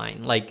best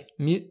line. Like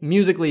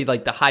musically,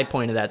 like the high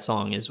point of that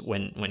song is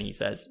when he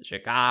says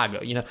Chicago,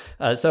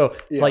 so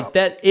Yeah. like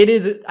that, it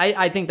is,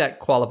 I think that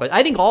qualifies.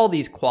 I think all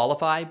these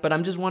qualify, but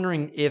I'm just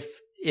wondering if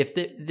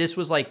this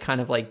was like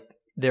kind of like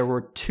there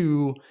were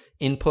two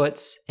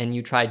inputs and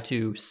you tried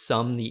to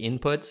sum the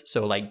inputs.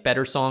 So like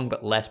better song,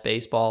 but less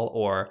baseball,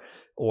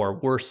 or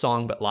worse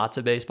song, but lots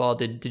of baseball.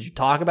 Did you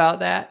talk about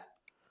that?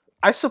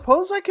 I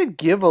suppose I could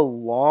give a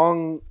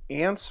long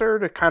answer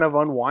to kind of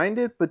unwind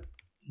it, but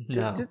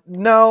No.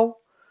 no.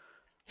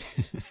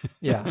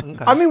 Yeah.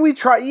 Okay. I mean, we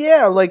try.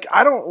 Yeah, like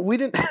we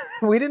didn't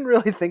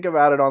really think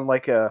about it on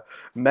like a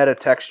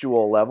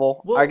metatextual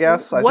level. Well, I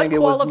guess I what think it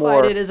was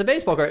qualified more it as a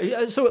baseball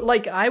card? So,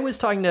 like, I was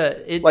talking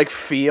to it like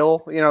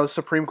feel. The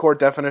Supreme Court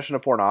definition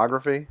of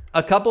pornography.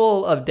 a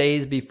couple of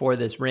days before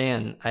this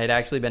ran. I had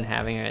actually been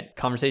having a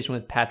conversation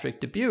with Patrick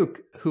Dubuque,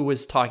 who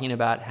was talking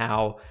about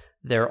how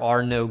there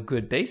are no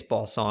good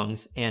baseball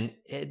songs, and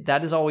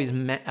that has always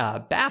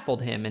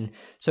baffled him. And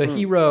so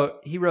he wrote,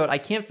 I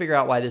can't figure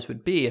out why this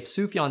would be. If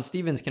Sufjan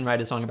Stevens can write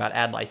a song about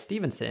Adlai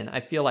Stevenson, I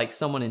feel like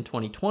someone in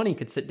 2020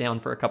 could sit down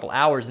for a couple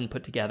hours and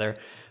put together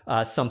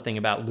something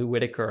about Lou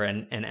Whitaker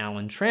and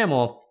Alan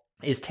Trammell.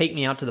 Is Take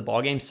Me Out to the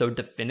Ballgame so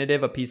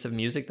definitive a piece of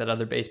music that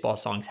other baseball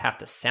songs have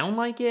to sound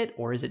like it?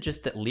 Or is it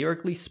just that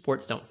lyrically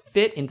sports don't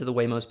fit into the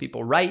way most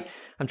people write?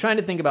 I'm trying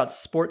to think about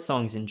sports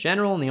songs in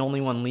general, and the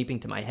only one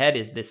leaping to my head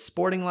is This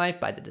Sporting Life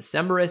by the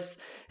Decemberists.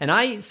 And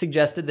I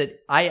suggested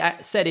that I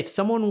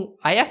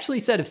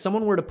actually said if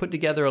someone were to put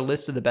together a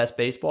list of the best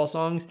baseball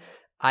songs,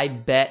 I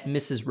bet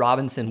Mrs.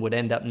 Robinson would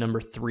end up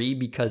number 3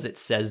 because it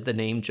says the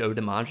name Joe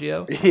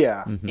DiMaggio.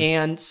 Yeah.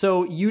 And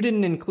so you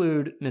didn't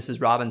include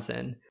Mrs.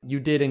 Robinson. You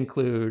did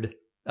include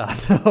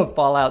the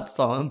Fallout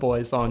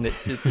Boy song that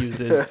just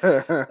uses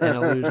an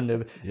allusion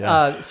to.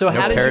 Yeah. So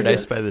how did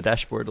Paradise you? by the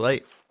Dashboard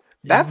Light.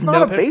 That's No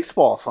not a par-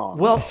 baseball song.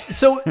 Well,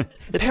 so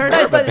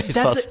Paradise more by of a the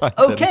baseball that's song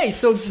than okay.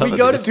 So some we of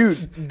go these. to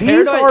dude, these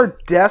Paradise- are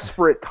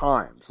desperate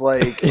times.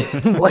 Like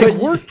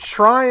we're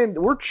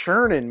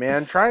churning,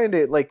 man, trying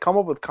to like come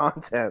up with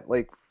content.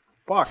 Like,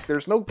 fuck,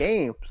 there's no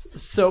games.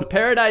 So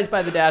Paradise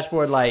by the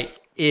Dashboard Light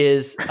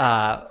is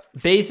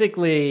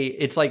basically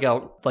it's like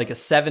a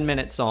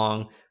 7-minute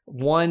song.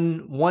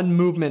 One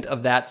movement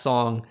of that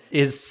song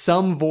is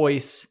some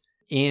voice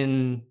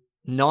in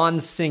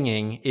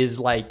non-singing is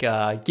like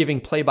giving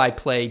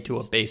play-by-play to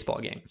a baseball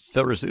game.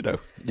 Phil Rizzuto.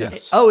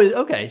 Yes. Oh,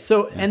 okay.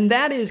 So, and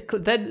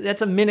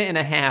that's a minute and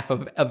a half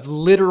of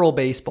literal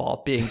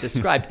baseball being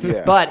described.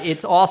 Yeah. But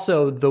it's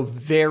also the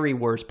very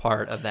worst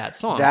part of that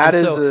song. That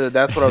And is so,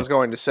 that's what I was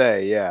going to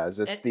say. Yeah, is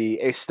it's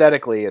the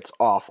aesthetically it's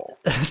awful.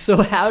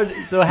 so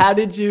how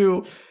did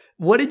you?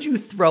 What did you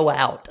throw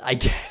out? I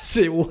guess.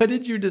 What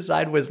did you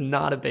decide was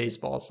not a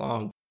baseball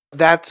song?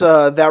 That's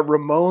that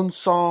Ramones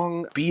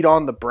song "Beat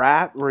on the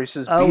Brat," where he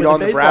says Oh, "Beat with on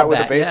the the Brat" baseball with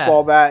a bat,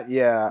 baseball bat.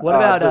 Yeah. What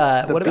about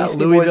the what about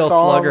Beastie Louisville Boys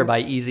song? Slugger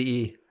by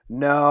Eazy-E?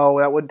 No,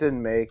 that one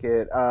didn't make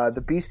it.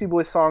 The Beastie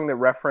Boys song that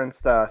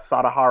referenced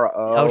Sadahara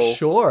O. Oh,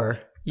 sure.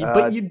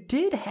 But you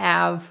did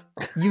have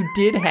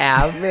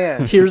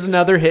Man. Here's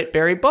Another Hit,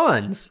 Barry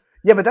Bonds.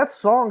 Yeah, but that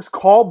song's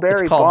called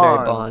Barry called Bonds.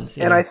 Barry Bonds,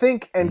 yeah. And I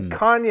think,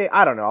 Kanye,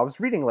 I don't know, I was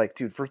reading reading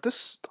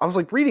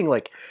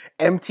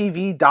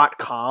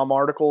MTV.com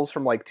articles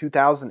from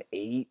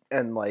 2008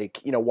 and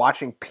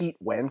watching Pete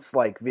Wentz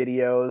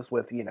videos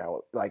with,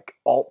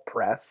 alt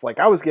press.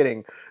 I was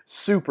getting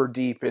super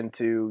deep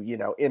into,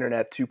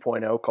 internet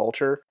 2.0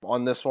 culture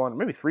on this one,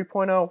 maybe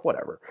 3.0,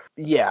 whatever.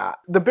 Yeah,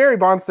 the Barry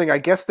Bonds thing, I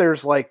guess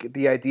there's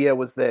the idea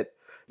was that,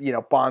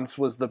 Bonds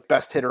was the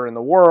best hitter in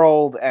the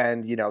world,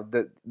 and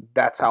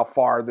that's how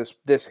far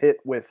this hit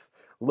with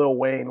Lil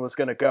Wayne was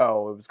going to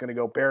go. It was going to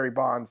go Barry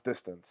Bonds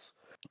distance.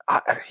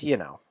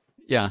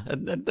 Yeah,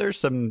 and there's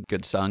some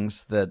good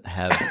songs that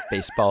have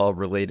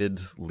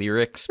baseball-related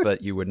lyrics,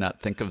 but you would not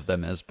think of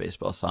them as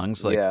baseball songs.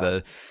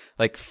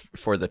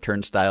 For the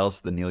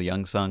Turnstiles, the Neil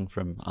Young song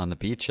from On the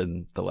Beach,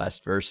 and the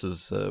last verse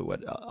is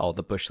all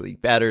the Bush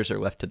League batters are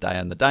left to die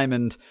on the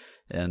diamond.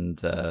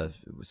 And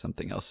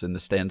something else in the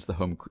stands, the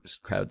home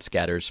crowd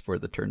scatters for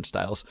the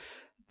Turnstiles.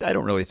 I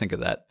don't really think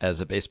of that as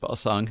a baseball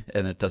song,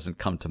 and it doesn't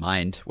come to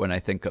mind when I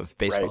think of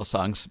baseball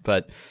songs.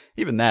 But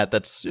even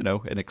that's,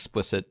 an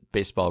explicit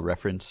baseball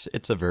reference.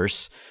 It's a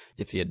verse.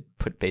 If you had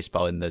put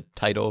baseball in the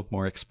title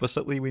more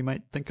explicitly, we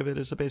might think of it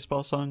as a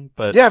baseball song.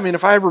 But yeah, I mean,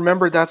 if I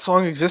remembered that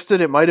song existed,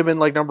 it might have been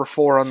number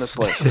 4 on this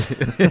list.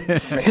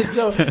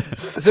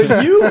 so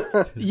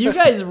you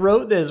guys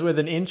wrote this with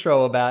an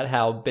intro about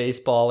how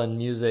baseball and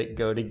music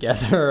go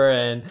together,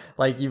 and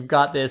you've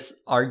got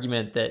this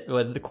argument that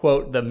the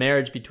quote, "The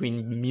marriage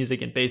between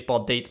music and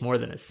baseball dates more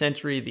than a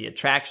century. The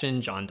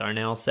attraction," John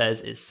Darnell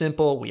says, "is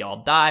simple. We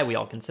all die. We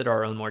all consider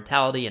our own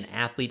mortality, and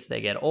athletes,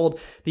 they get old."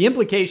 The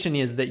implication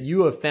is that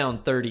you have found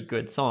 30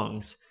 good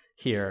songs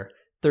here,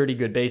 30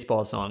 good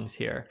baseball songs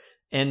here.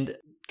 And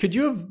could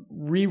you have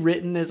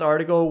rewritten this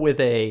article with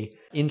a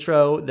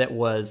intro that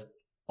was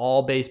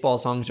all baseball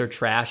songs are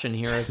trash and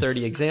here are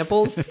 30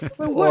 examples?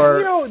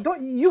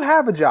 You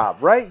have a job,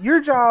 right?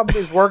 Your job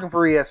is working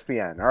for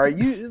ESPN, all right?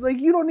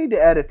 You don't need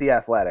to edit The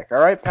Athletic, all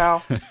right,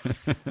 pal?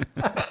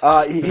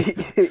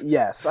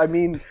 Yes, I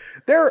mean,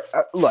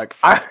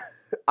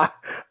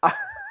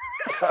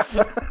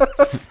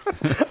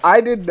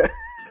 I did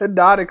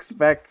not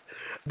expect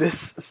this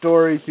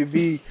story to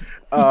be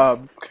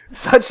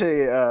such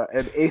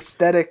an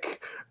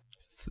aesthetic.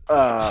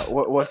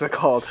 What's it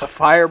called? A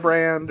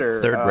firebrand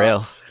or third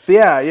rail?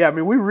 Yeah. I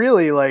mean, we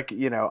really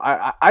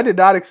I did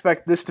not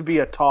expect this to be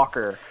a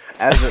talker,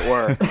 as it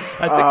were.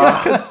 I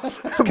think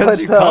it's because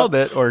you called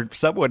it, or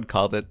someone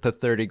called it, the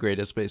 30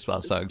 greatest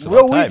baseball songs of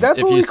all time.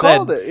 That's what we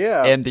called it.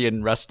 Yeah. Andy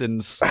and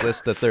Rustin's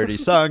list of 30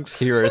 songs.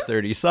 Here are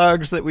 30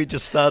 songs that we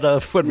just thought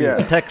of when we were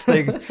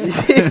texting.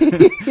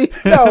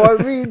 No, I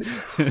mean,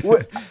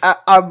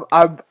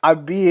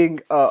 I'm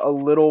being a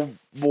little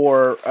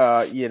more,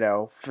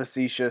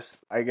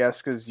 facetious, I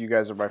guess, because you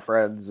guys are my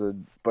friends.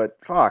 But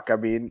fuck, I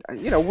mean,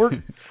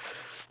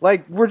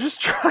 we're just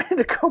trying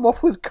to come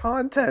up with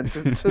content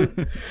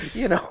to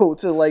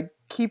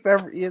keep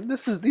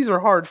these are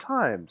hard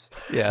times.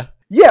 Yeah.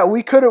 Yeah,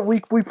 we could have. We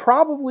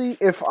probably,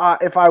 if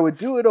I would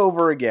do it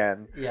over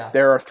again,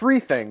 there are 3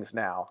 things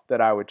now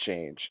that I would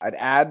change. I'd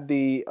add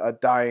the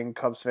dying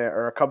Cubs fan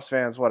or Cubs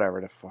fans,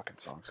 whatever the fucking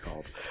song's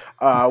called.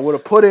 Would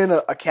have put in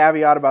a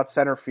caveat about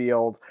center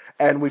field,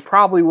 and we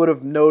probably would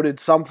have noted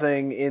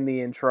something in the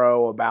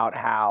intro about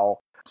how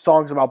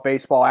songs about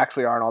baseball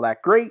actually aren't all that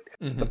great.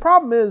 Mm-hmm. The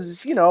problem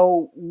is,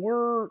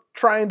 we're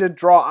trying to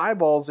draw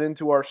eyeballs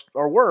into our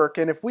work,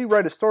 and if we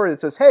write a story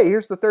that says, hey,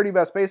 here's the 30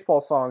 best baseball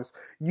songs,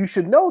 you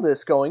should know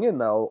this going in,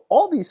 though.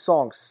 All these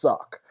songs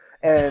suck,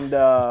 and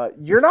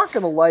you're not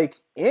going to like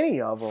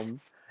any of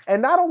them.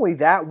 And not only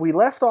that, we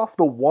left off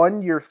the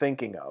one you're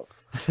thinking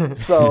of.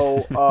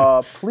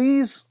 So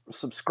please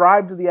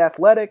subscribe to The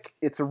Athletic.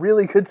 It's a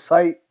really good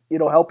site.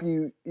 It'll help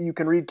you. You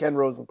can read Ken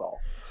Rosenthal.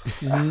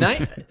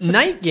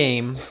 Night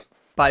Game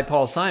by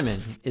Paul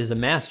Simon is a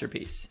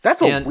masterpiece.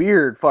 That's a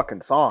weird fucking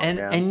song, man.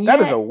 And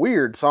that is a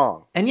weird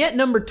song. And yet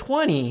number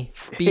 20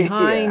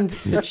 behind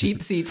The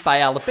Cheap Seats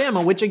by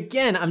Alabama, which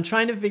again, I'm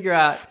trying to figure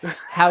out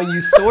how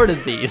you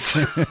sorted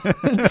these.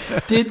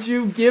 Did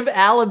you give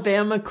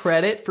Alabama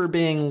credit for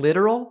being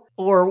literal?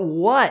 Or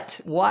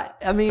what?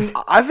 What? I mean,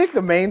 I think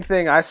the main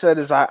thing I said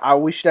is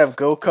we should have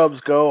Go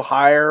Cubs Go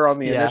higher on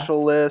the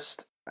initial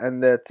list,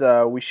 and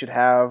that we should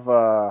have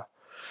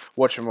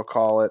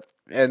whatchamacallit,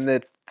 and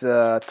that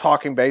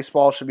Talking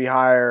Baseball should be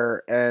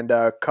higher, and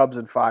Cubs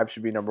in 5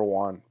 should be number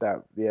 1.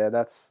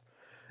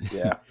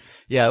 Yeah.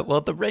 Yeah,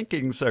 well, the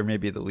rankings are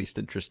maybe the least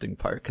interesting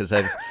part because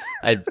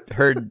I've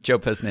heard Joe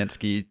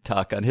Posnanski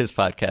talk on his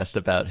podcast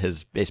about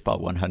his Baseball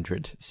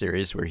 100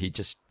 series where he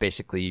just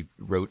basically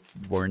wrote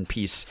War and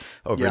Peace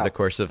over the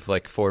course of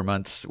like 4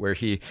 months, where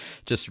he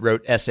just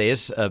wrote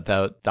essays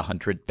about the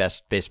 100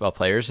 best baseball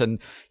players, and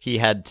he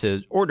had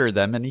to order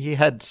them, and he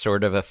had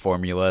sort of a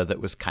formula that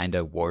was kind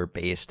of war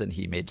based, and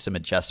he made some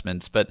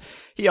adjustments, but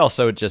he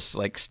also just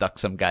like stuck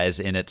some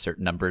guys in at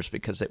certain numbers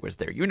because it was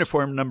their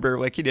uniform number.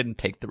 Like, he didn't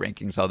take the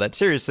rankings all that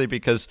seriously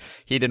because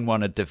he didn't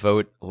want to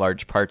devote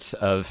large parts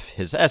of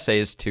his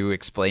essays to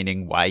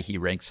explaining why he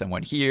ranked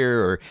someone here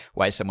or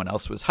why someone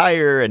else was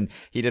higher. And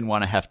he didn't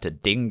want to have to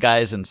ding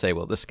guys and say,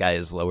 well, this guy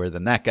is lower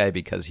than that guy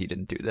because he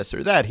didn't do this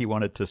or that. He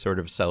wanted to sort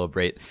of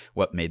celebrate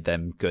what made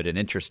them good and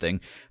interesting.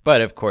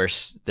 But of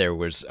course, there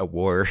was a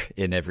war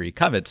in every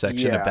comment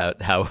section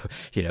about how,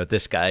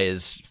 this guy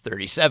is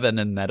 37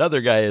 and that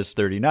other guy is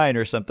 39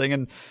 or something.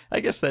 And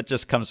I guess that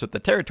just comes with the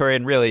territory.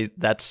 And really,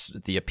 that's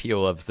the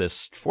appeal of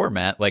this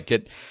format. Like,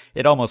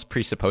 it almost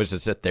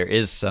presupposes that there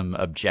is some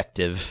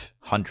objective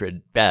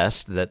 100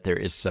 best, that there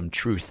is some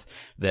truth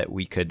that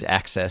we could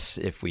access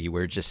if we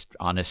were just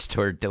honest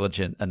or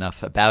diligent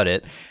enough about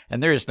it.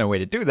 And there is no way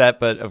to do that.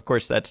 But of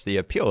course, that's the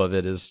appeal of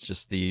it, is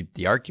just the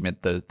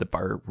argument, the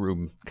bar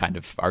room kind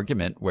of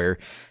argument where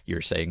you're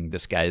saying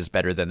this guy is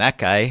better than that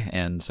guy,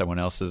 and someone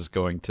else is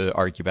going to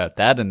argue about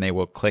that, and they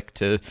will click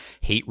to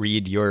hate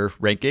read your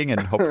ranking,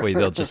 and hopefully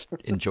they'll just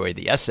enjoy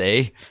the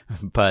essay.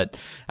 But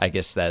I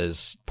guess that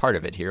is part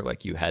of it here.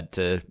 Like, you had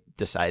to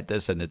decide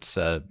this, and it's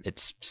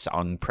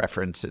song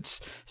preference.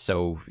 It's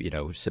so,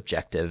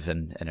 subjective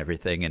and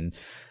everything. And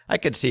I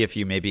could see if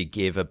you maybe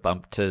gave a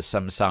bump to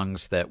some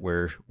songs that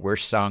were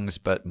worse songs,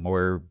 but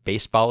more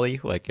baseball-y,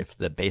 like if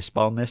the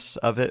baseballness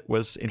of it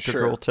was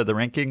integral to the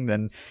ranking,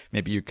 then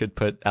maybe you could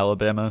put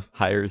Alabama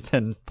higher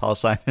than Paul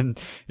Simon,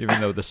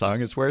 even though the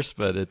song is worse,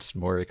 but it's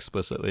more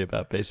explicitly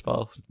about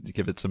baseball.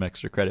 Give it some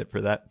extra credit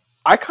for that.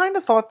 I kind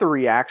of thought the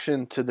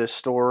reaction to this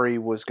story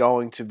was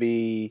going to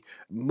be,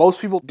 most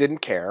people didn't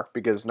care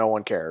because no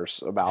one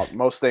cares about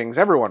most things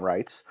everyone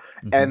writes.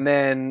 Mm-hmm. And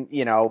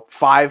then,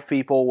 5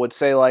 people would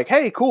say like,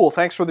 hey, cool,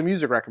 thanks for the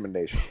music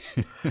recommendations.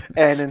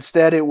 And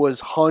instead it was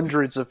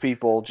hundreds of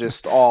people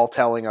just all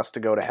telling us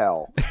to go to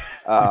hell.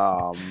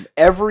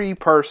 Every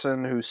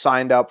person who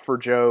signed up for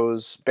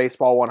Joe's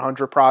Baseball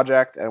 100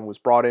 project and was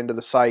brought into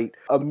the site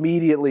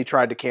immediately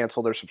tried to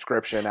cancel their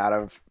subscription out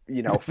of,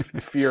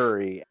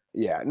 fury.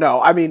 Yeah, no,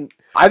 I mean,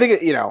 I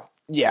think,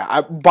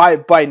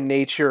 by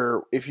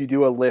nature, if you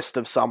do a list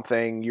of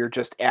something, you're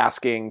just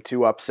asking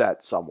to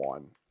upset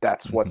someone.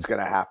 That's what's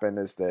going to happen,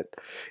 is that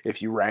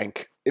if you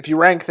rank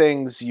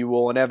things, you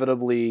will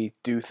inevitably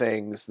do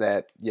things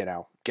that,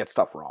 get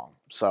stuff wrong.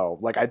 So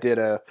like I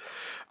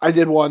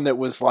did one that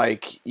was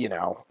like,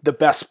 the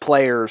best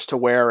players to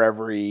wear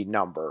every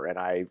number. And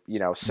I,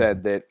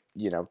 said that,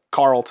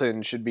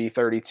 Carlton should be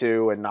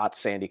 32 and not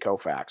Sandy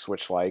Koufax,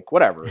 which like,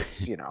 whatever,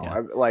 it's,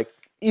 like,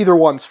 either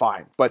one's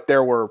fine, but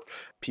there were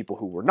people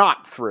who were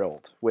not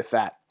thrilled with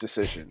that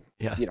decision.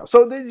 Yeah.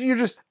 So you're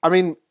just,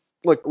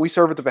 look, we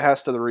serve at the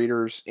behest of the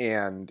readers,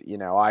 and,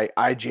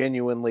 I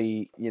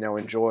genuinely,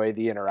 enjoy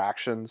the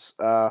interactions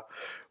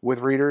with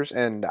readers,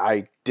 and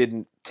I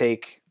didn't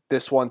take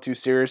this one too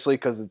seriously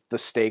because the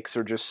stakes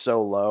are just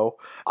so low.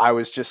 I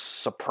was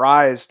just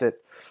surprised that,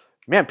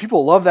 man,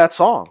 people love that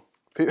song.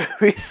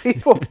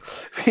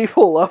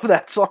 People love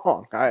that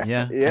song. I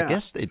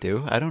guess they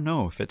do. I don't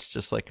know if it's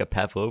just like a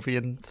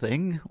Pavlovian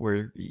thing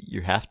where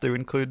you have to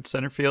include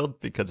center field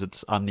because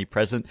it's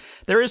omnipresent.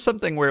 There is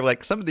something where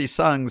like some of these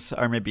songs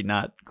are maybe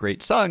not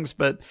great songs,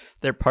 but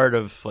they're part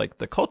of like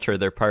the culture.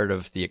 They're part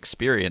of the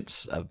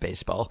experience of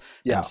baseball.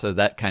 Yeah. And so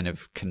that kind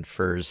of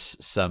confers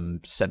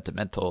some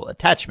sentimental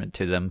attachment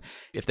to them.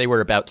 If they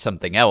were about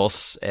something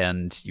else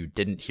and you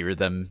didn't hear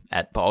them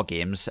at ball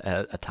games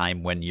at a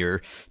time when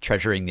you're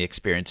treasuring the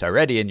experience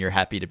already and you're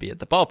happy to be at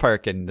the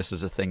ballpark and this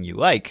is a thing you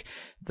like,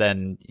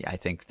 then I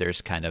think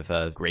there's kind of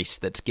a grace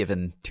that's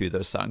given to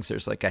those songs.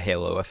 There's like a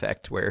halo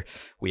effect where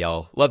we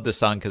all love the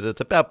song because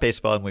it's about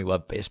baseball and we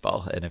love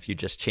baseball. And if you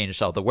just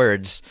changed all the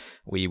words,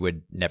 we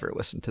would never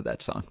listen to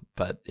that song.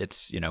 But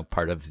it's,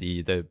 part of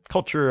the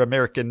culture,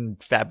 American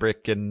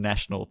fabric and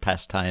national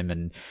pastime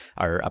and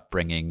our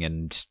upbringing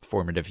and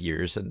formative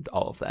years and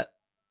all of that.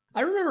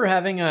 I remember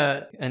having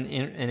an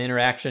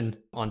interaction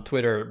on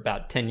Twitter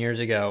about 10 years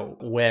ago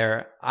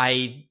where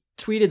I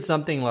tweeted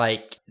something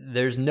like,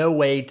 there's no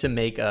way to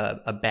make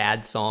a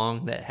bad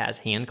song that has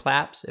hand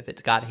claps. If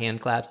it's got hand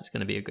claps, it's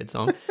going to be a good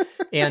song.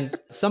 And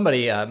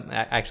somebody,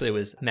 actually it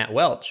was Matt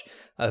Welch,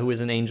 who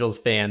is an Angels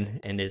fan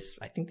and is,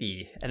 I think,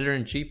 the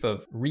editor-in-chief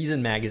of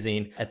Reason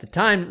magazine at the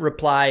time,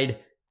 replied,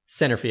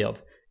 center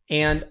field.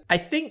 And I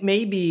think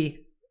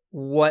maybe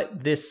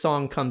what this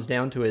song comes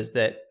down to is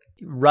that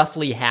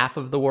roughly half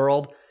of the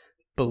world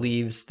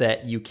believes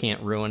that you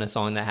can't ruin a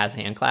song that has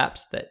hand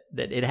claps, that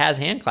it has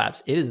hand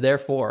claps. It is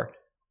therefore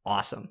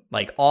awesome.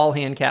 Like all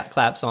hand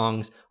clap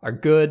songs are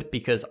good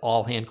because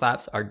all hand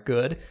claps are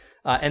good.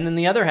 And then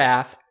the other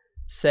half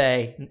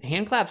say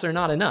hand claps are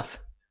not enough.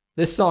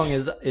 This song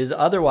is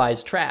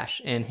otherwise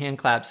trash, and hand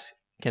claps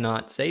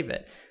cannot save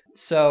it.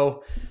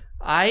 So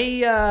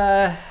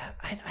I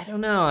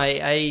don't know.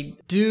 I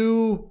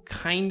do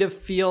kind of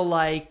feel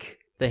like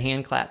the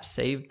hand claps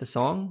saved the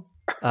song.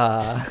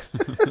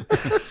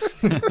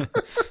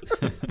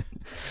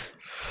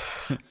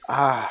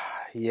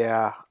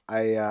 Yeah,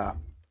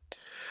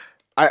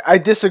 I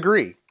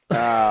disagree.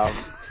 But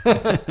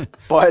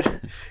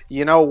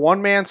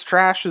one man's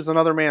trash is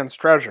another man's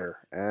treasure,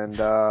 and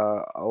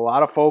a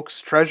lot of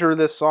folks treasure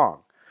this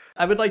song.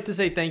 I would like to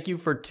say thank you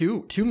for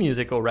two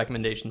musical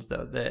recommendations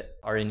though that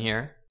are in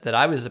here that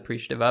I was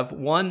appreciative of.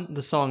 One,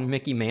 the song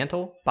Mickey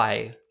Mantle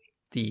by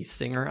the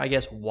singer, I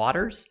guess,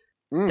 Waters.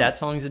 That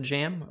song's a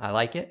jam. I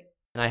like it,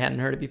 and I hadn't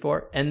heard it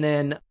before. And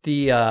then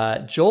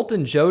the Jolt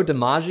and Joe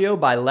DiMaggio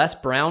by Les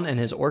Brown and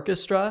his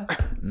orchestra.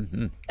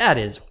 Mm-hmm. That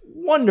is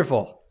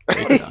wonderful.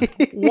 Great song.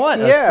 What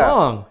a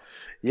song.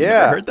 Yeah. You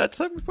never heard that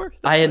song before?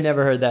 I had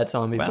never heard that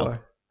song before. Wow.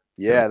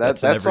 Yeah,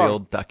 that's in every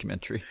old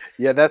documentary.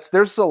 Yeah,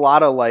 there's a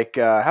lot of like,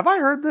 have I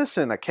heard this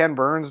in a Ken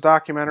Burns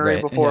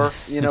documentary before?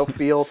 Yeah.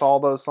 Feel to all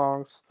those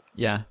songs.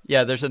 Yeah.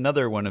 There's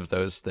another one of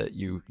those that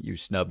you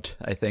snubbed.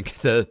 I think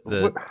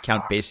the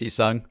Count Basie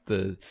song.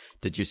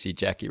 Did you see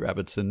Jackie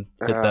Robinson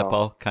hit that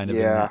ball? Kind of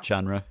in that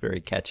genre,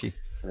 very catchy.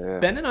 Yeah.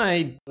 Ben and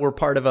I were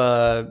part of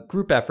a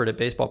group effort at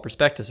Baseball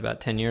Prospectus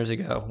about 10 years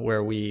ago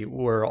where we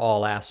were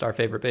all asked our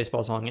favorite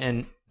baseball song,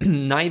 and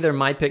neither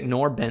my pick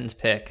nor Ben's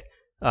pick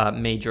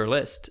made your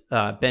list.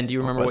 Ben, do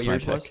you remember what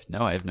yours was?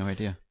 No, I have no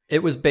idea.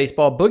 It was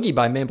Baseball Boogie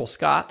by Mabel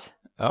Scott.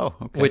 Oh,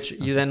 okay. Which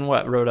you then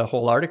wrote a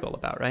whole article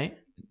about, right?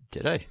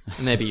 Did I?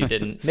 Maybe you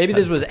didn't. Maybe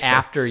this was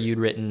after you'd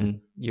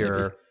written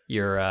your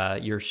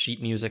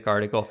sheet music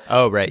article.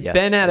 Oh, right, yes.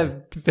 Ben had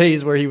a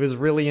phase where he was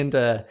really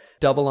into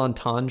double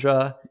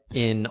entendre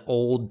in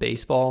old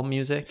baseball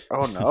music.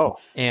 Oh, no.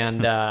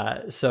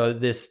 And so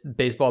this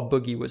Baseball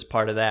Boogie was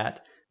part of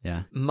that.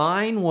 Yeah.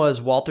 Mine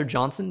was Walter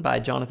Johnson by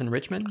Jonathan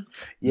Richman.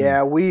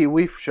 Yeah,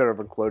 we should have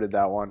included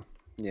that one.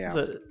 Yeah.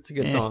 It's a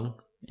good song.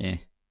 Yeah.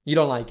 You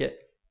don't like it?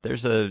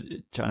 There's a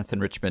Jonathan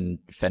Richman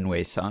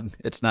Fenway song.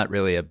 It's not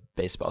really a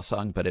baseball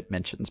song, but it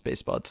mentions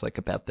baseball. It's like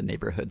about the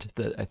neighborhood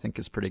that I think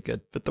is pretty good.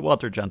 But the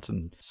Walter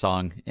Johnson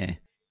song,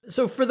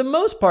 So for the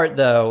most part,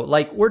 though,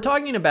 like we're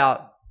talking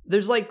about,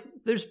 there's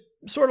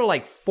sort of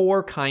like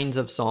four kinds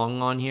of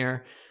song on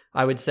here.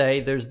 I would say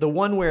there's the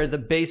one where the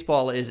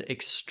baseball is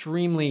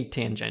extremely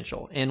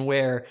tangential and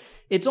where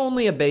it's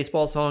only a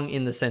baseball song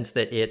in the sense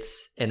that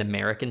it's an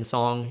American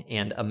song,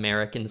 and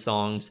American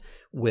songs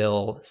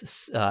will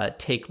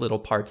take little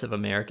parts of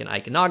American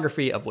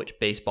iconography, of which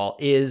baseball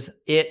is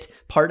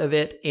part of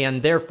it,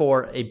 and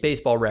therefore a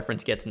baseball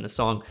reference gets in the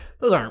song.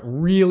 Those aren't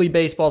really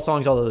baseball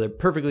songs, although they're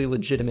perfectly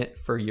legitimate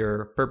for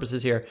your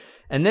purposes here.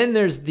 And then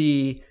there's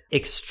the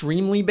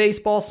extremely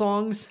baseball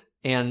songs,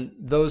 and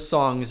those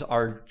songs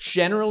are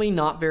generally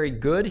not very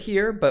good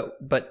here, but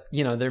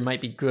there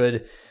might be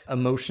good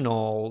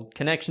emotional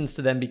connections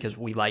to them because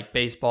we like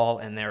baseball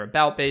and they're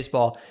about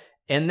baseball.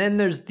 And then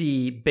there's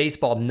the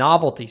baseball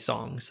novelty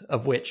songs,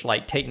 of which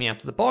like Take Me Out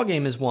to the Ball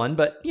Game is one,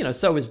 but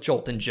so is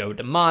Jolt and Joe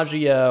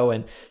DiMaggio,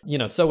 and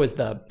so is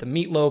the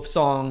Meatloaf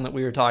song that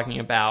we were talking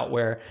about,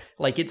 where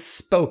like it's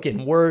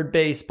spoken word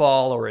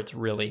baseball or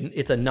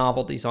it's a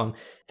novelty song.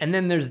 And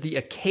then there's the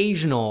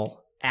occasional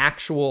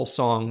actual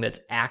song that's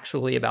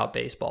actually about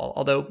baseball,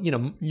 although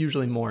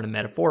usually more in a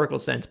metaphorical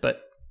sense.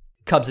 But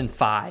Cubs in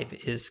 5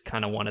 is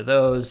kind of one of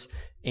those,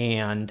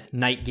 and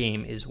Night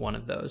Game is one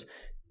of those.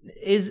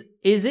 Is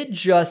it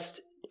just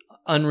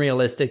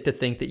unrealistic to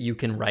think that you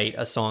can write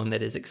a song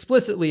that is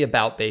explicitly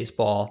about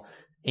baseball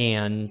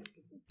and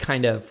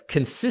kind of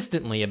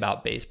consistently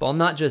about baseball,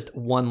 not just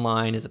one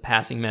line as a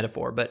passing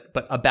metaphor, but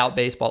about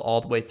baseball all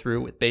the way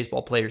through with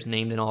baseball players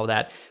named and all of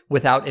that,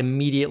 without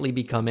immediately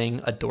becoming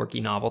a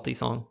dorky novelty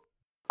song?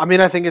 I mean,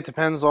 I think it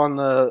depends on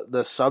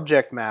the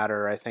subject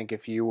matter. I think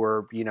if you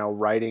were,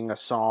 writing a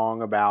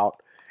song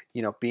about,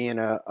 being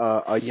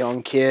a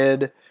young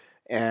kid,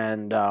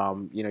 and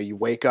you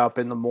wake up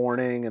in the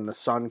morning and the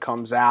sun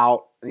comes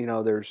out,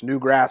 there's new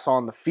grass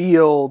on the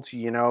field,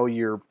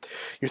 you're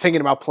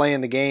thinking about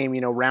playing the game,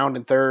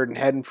 rounding third and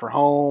heading for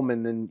home,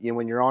 and then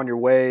when you're on your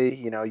way,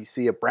 you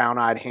see a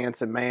brown-eyed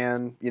handsome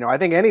man. I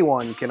think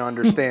anyone can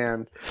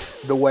understand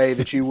the way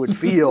that you would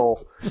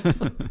feel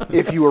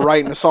if you were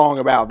writing a song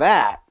about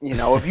that.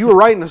 If you were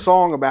writing a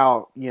song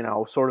about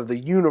sort of the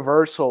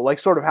universal, like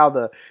sort of how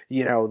the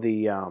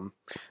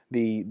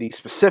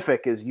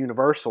specific is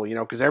universal,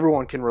 because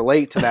everyone can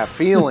relate to that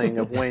feeling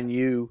of when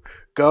you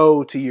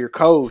go to your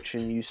coach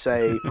and you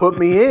say, "Put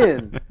me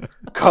in,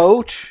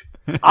 coach.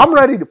 I'm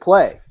ready to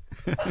play.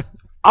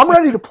 I'm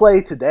ready to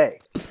play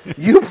today.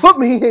 You put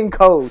me in,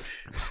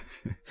 coach.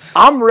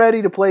 I'm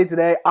ready to play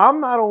today.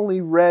 I'm not only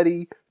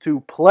ready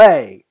to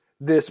play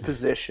this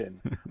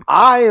position,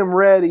 I am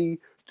ready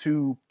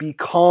to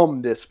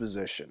become this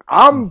position.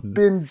 I've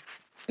been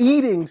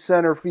eating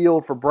center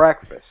field for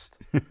breakfast.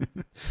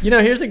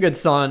 Here's a good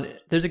song.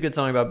 There's a good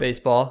song about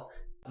baseball.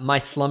 My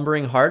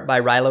Slumbering Heart by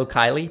Rilo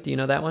Kiley. Do you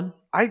know that one?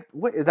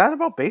 Wait, is that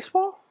about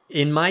baseball?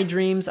 In my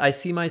dreams, I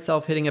see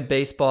myself hitting a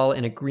baseball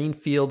in a green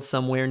field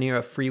somewhere near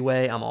a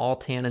freeway. I'm all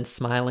tan and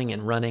smiling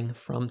and running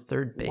from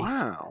third base.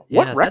 Wow. Yeah,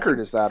 what record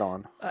is that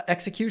on?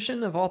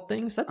 Execution of All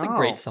Things. That's a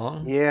great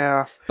song.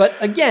 Yeah. But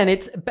again,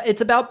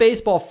 it's about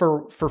baseball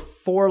for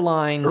 4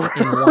 lines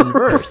in one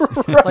verse.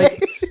 Right.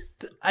 Like,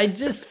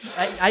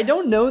 I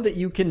don't know that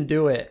you can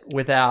do it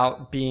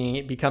without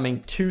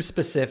becoming too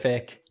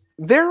specific.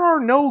 There are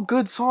no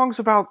good songs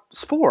about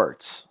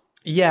sports.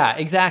 Yeah,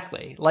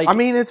 exactly. Like, I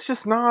mean, it's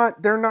just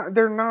not. They're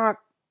not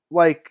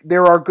like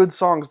there are good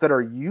songs that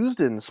are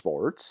used in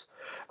sports,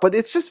 but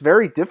it's just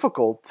very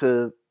difficult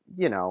to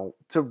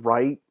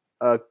write.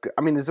 I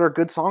mean, is there a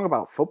good song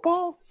about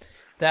football?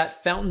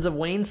 That Fountains of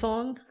Wayne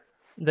song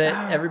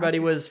that everybody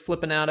was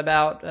flipping out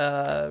about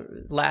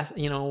last,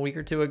 a week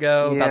or two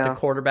ago about the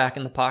quarterback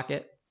in the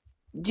pocket.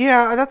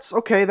 Yeah, that's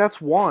okay.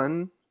 That's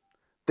one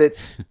that.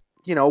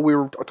 We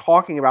were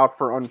talking about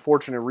for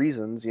unfortunate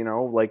reasons,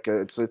 like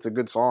it's a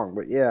good song.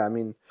 But yeah, I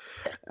mean,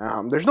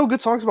 there's no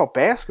good songs about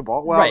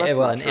basketball. Well, right. That's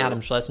well, not and true. Adam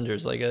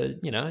Schlesinger's like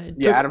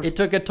it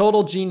took a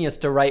total genius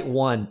to write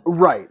one.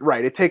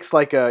 Right. It takes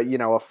like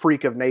a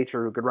freak of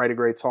nature who could write a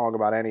great song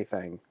about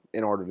anything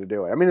in order to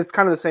do it. I mean, it's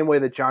kind of the same way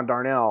that John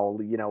Darnell,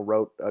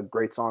 wrote a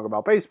great song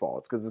about baseball.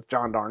 It's because it's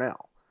John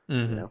Darnell.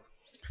 Mm-hmm.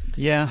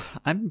 Yeah,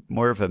 I'm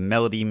more of a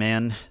melody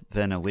man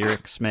than a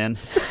lyrics man,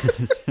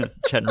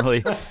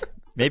 generally.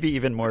 Maybe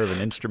even more of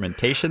an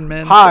instrumentation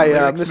man. Hi,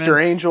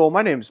 Mr. Angel.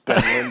 My name's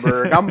Ben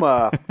Lindbergh.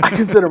 I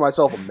consider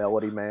myself a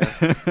melody man.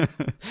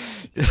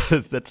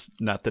 That's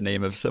not the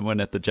name of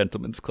someone at the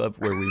Gentleman's Club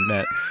where we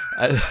met.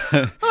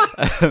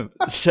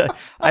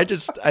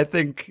 I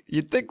think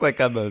you'd think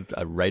like I'm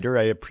a writer.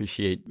 I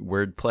appreciate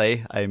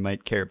wordplay. I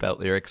might care about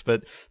lyrics,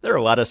 but there are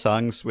a lot of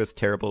songs with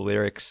terrible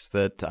lyrics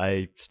that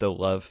I still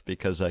love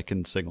because I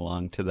can sing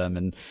along to them.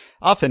 And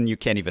often you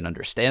can't even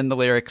understand the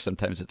lyrics.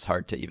 Sometimes it's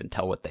hard to even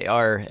tell what they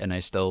are. And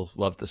I still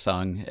love the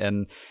song.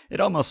 And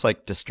it almost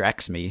like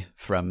distracts me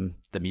from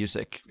the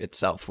music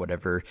itself,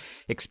 whatever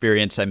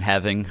experience I'm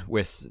having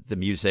with the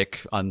music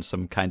on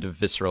some kind of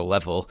visceral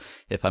level,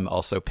 if I'm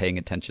also paying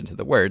attention to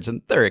the words.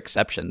 And there are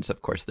exceptions.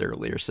 Of course, there are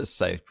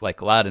lyricists I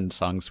like a lot in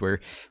songs where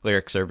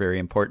lyrics are very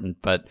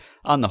important. But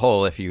on the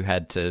whole, if you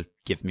had to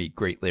give me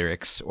great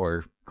lyrics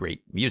or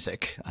great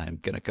music, I'm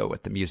going to go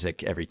with the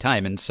music every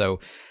time. And so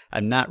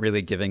I'm not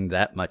really giving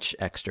that much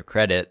extra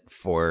credit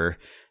for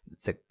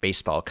the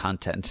baseball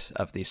content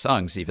of these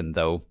songs, even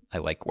though I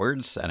like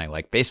words and I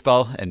like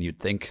baseball, and you'd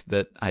think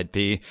that I'd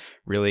be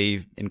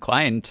really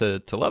inclined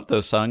to love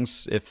those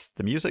songs. If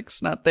the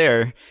music's not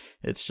there,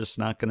 it's just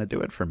not going to do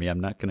it for me. I'm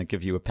not going to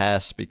give you a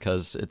pass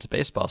because it's a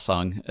baseball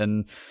song.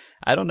 And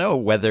I don't know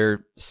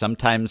whether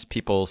sometimes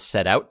people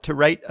set out to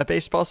write a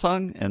baseball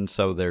song, and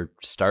so they're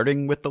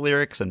starting with the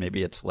lyrics, and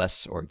maybe it's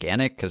less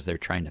organic because they're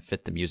trying to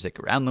fit the music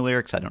around the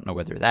lyrics. I don't know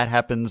whether that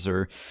happens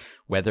or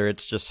whether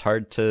it's just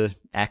hard to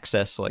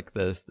access like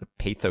the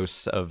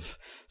pathos of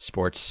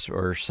sports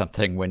or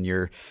something when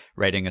you're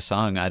writing a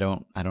song. I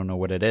don't know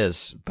what it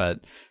is,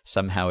 but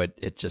somehow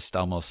it just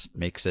almost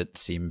makes it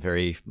seem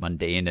very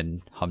mundane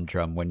and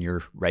humdrum when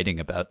you're writing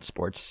about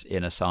sports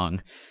in a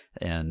song,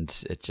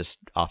 and it just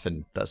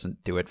often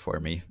doesn't do it for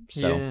me.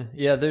 So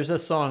yeah, there's a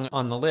song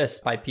on the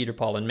list by Peter,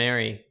 Paul, and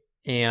Mary,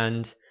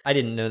 and I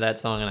didn't know that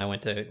song, and I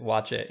went to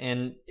watch it,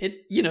 and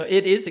it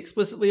is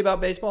explicitly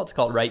about baseball. It's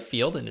called Right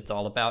Field, and it's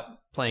all about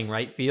playing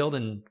right field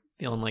and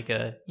feeling like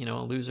a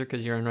loser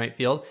because you're in right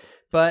field.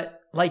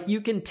 But like, you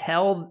can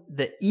tell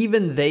that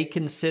even they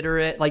consider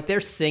it, like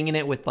they're singing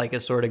it with like a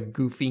sort of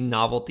goofy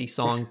novelty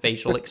song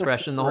facial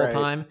expression the whole Right.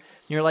 time.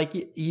 You're like,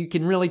 you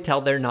can really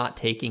tell they're not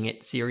taking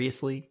it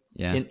seriously.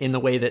 Yeah. In the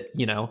way that,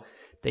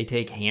 they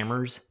take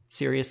hammers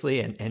seriously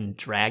and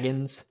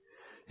dragons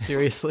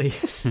seriously.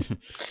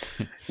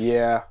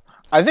 Yeah.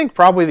 I think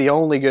probably the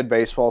only good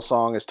baseball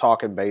song is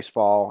Talkin'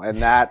 Baseball, and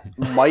that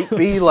might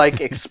be like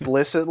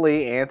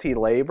explicitly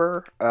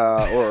anti-labor,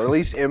 or at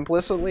least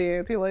implicitly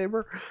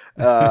anti-labor.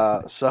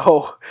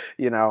 So,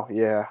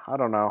 yeah, I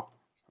don't know.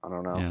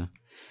 Yeah.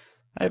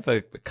 I have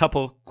a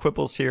couple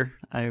quibbles here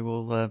I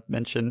will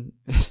mention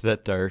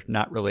that are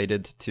not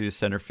related to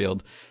center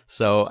field.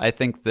 So I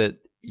think that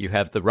you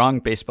have the wrong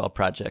Baseball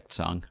Project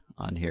song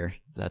on here.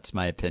 That's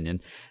my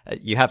opinion.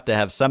 You have to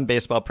have some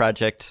Baseball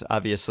Project,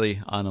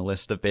 obviously, on a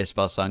list of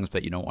baseball songs,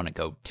 but you don't want to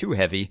go too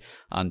heavy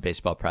on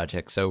Baseball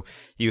Project. So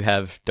you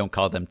have Don't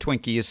Call Them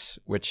Twinkies,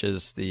 which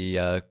is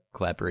the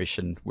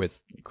collaboration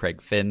with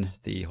Craig Finn,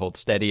 the Hold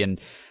Steady. And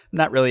I'm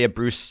not really a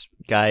Bruce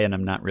guy, and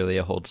I'm not really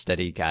a Hold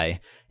Steady guy.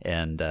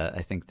 And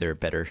I think they're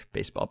better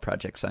Baseball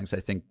Project songs.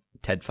 I think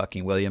Ted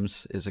fucking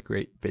Williams is a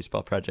great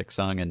Baseball Project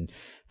song, and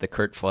the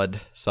Curt Flood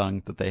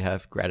song that they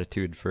have,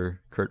 Gratitude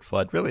for Curt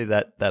Flood. Really,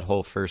 that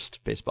whole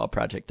first Baseball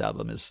Project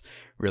album is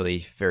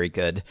really very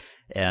good.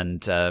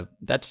 And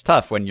that's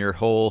tough when your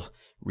whole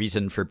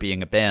reason for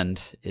being a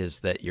band is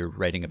that you're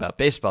writing about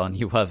baseball and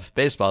you love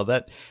baseball,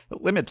 that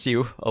limits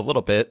you a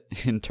little bit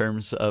in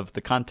terms of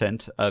the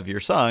content of your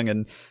song.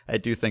 And I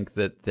do think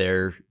that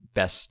their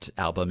best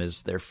album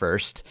is their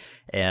first.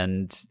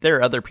 And there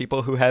are other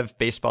people who have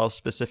baseball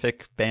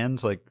specific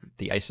bands like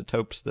the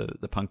Isotopes, the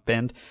punk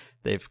band.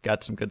 They've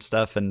got some good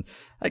stuff. And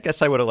I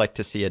guess I would have liked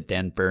to see a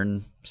Dan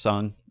Byrne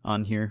song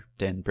on here.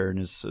 Dan Byrne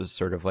is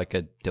sort of like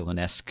a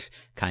Dylan-esque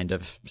kind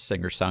of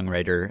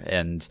singer-songwriter,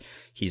 and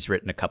he's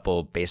written a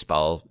couple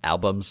baseball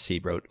albums. He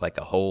wrote like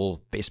a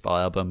whole baseball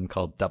album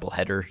called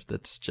Doubleheader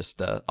that's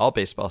just all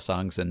baseball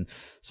songs, and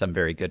some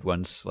very good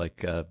ones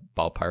like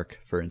Ballpark,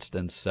 for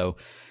instance. So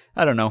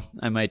I don't know.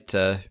 I might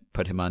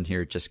put him on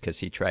here just because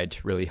he tried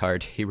really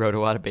hard. He wrote a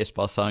lot of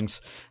baseball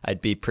songs.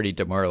 I'd be pretty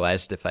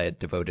demoralized if I had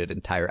devoted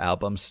entire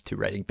albums to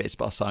writing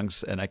baseball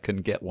songs and I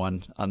couldn't get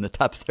one on the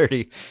top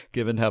 30,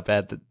 given how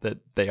bad that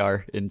they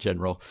are in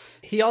general.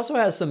 He also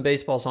has some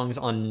baseball songs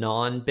on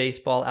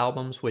non-baseball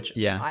albums, which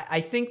yeah.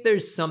 I think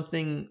there's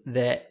something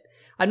that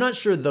I'm not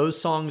sure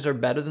those songs are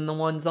better than the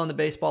ones on the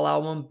baseball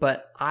album,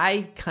 but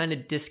I kind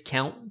of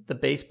discount the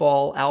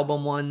baseball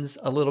album ones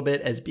a little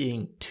bit as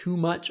being too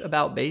much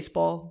about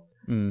baseball.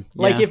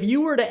 Like if you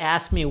were to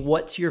ask me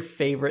what's your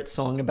favorite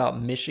song about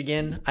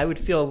Michigan, I would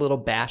feel a little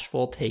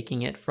bashful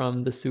taking it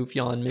from the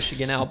Sufjan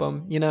Michigan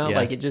album, you know,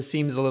 like it just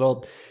seems a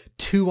little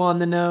too on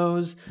the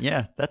nose.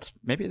 Yeah,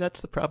 maybe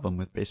that's the problem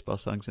with baseball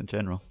songs in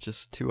general,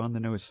 just too on the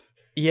nose.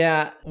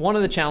 Yeah, one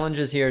of the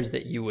challenges here is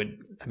that you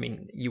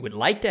would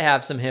like to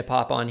have some hip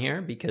hop on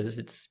here because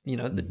it's, you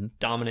know, the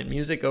dominant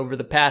music over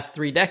the past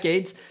 3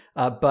 decades,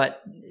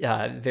 but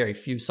very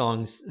few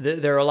songs.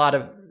 There are a lot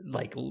of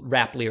like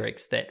rap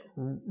lyrics that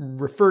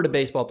refer to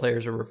baseball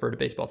players or refer to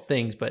baseball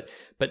things, but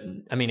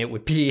I mean, it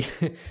would be,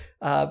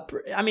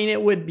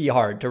 it would be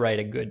hard to write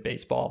a good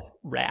baseball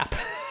rap.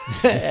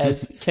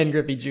 As Ken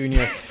Griffey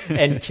Jr.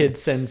 and Kid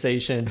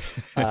Sensation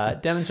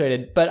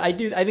demonstrated. But I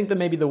think that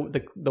maybe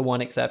the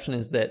one exception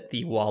is that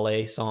the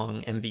Wale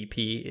song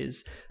MVP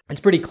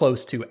it's pretty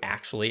close to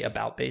actually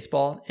about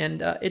baseball,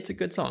 and it's a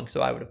good song,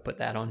 so I would have put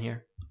that on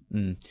here.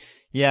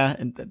 Yeah,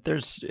 and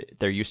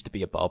there used to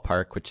be a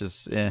Ballpark, which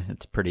is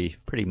it's pretty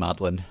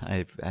maudlin.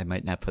 I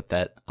might not put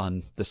that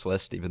on this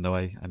list, even though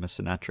I'm a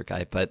Sinatra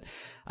guy. But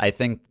I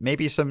think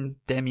maybe some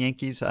Damn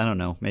Yankees. I don't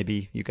know.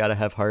 Maybe You Gotta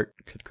Have Heart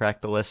could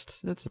crack the list.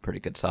 It's a pretty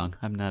good song.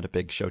 I'm not a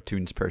big show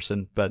tunes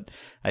person, but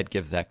I'd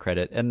give that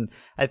credit. And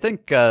I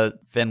think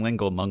Van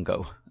Lingle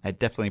Mungo. I'd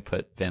definitely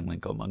put Van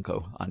Lingle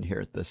Mungo on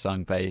here, the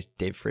song by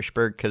Dave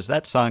Frishberg, because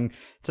that song,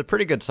 it's a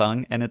pretty good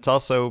song, and it's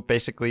also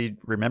basically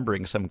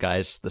remembering some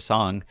guys, the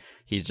song.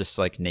 He's just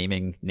like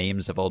naming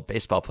names of old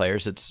baseball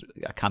players. It's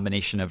a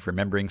combination of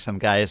remembering some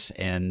guys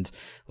and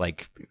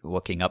like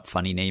looking up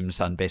funny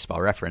names on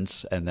Baseball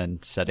Reference and then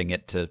setting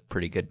it to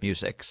pretty good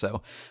music.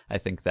 So I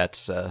think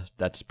that's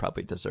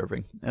probably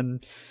deserving.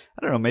 And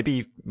I don't know,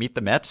 maybe Meet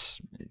the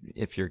Mets,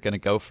 if you're going to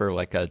go for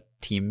like a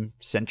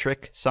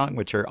team-centric song,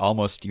 which are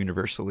almost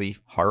universally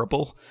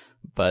horrible,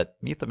 but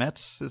Meet the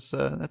Mets is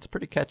that's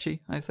pretty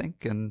catchy, I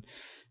think. And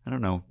I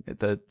don't know,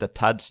 the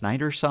Todd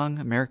Snyder song,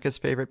 America's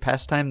Favorite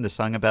Pastime, the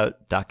song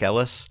about Doc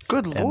Ellis.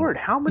 Good Lord,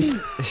 how many?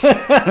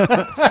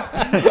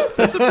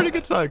 That's a pretty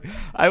good song.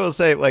 I will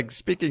say, like,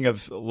 speaking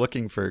of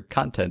looking for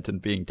content and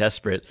being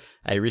desperate,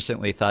 I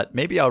recently thought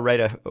maybe I'll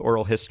write a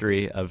oral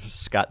history of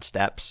Scott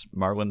Stapp's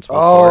Marlins Will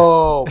Soar.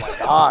 Oh my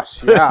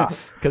gosh, yeah.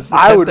 Because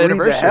I would read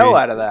the hell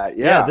out of that.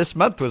 Yeah, this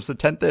month was the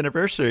 10th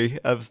anniversary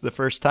of the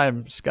first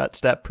time Scott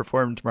Stapp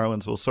performed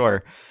Marlins Will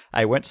Soar.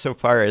 I went so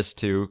far as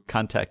to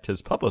contact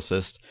his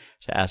publicist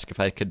to ask if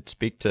I could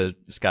speak to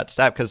Scott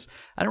Stapp, because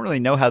I don't really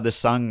know how this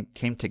song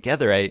came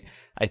together.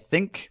 I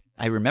think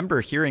I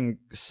remember hearing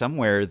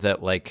somewhere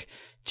that like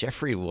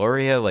Jeffrey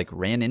Loria like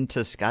ran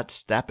into Scott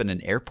Stapp in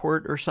an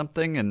airport or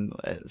something, and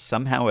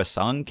somehow a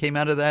song came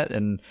out of that.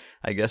 And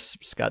I guess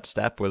Scott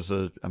Stapp was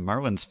a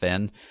Marlins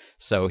fan,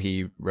 so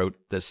he wrote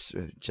this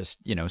just,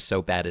 you know,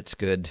 So Bad It's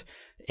Good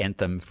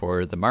anthem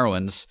for the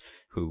Marlins,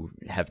 who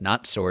have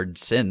not soared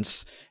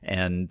since.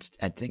 And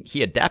I think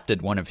he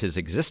adapted one of his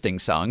existing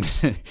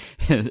songs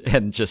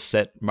and just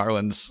set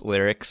Marlon's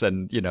lyrics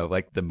and, you know,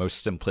 like the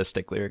most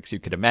simplistic lyrics you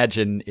could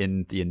imagine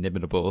in the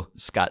inimitable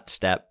Scott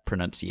Stapp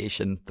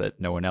pronunciation that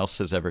no one else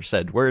has ever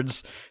said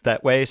words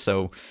that way.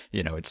 So,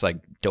 you know, it's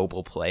like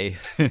double play.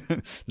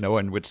 No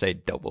one would say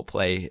double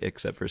play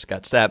except for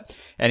Scott Stapp.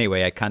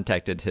 Anyway, I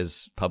contacted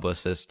his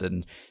publicist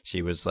and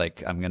she was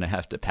like, I'm going to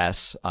have to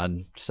pass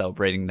on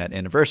celebrating that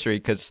anniversary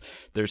because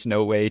there's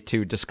no way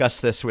to discuss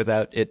this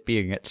without it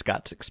being at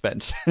Scott's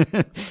expense.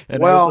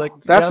 And well, I was like,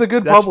 that's a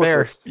good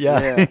publicist.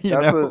 Yeah, you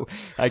know,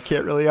 I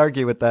can't really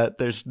argue with that.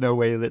 There's no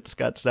way that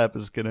Scott Stapp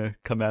is going to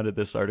come out of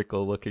this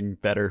article looking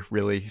better,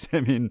 really.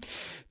 I mean,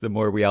 the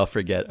more we all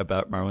forget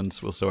about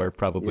Marlins Will Soar,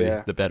 probably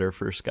the better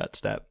for Scott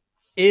Stapp.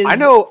 I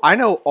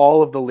know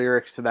all of the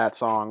lyrics to that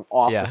song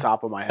off the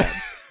top of my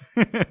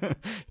head.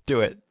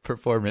 Do it.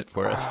 Perform it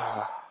for us.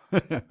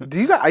 Do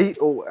you guys...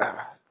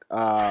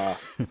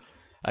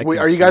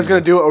 are you guys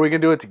going to do it? Are we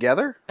going to do it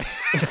together?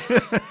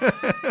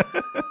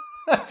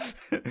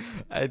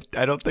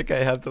 I don't think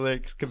I have the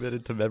lyrics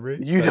committed to memory.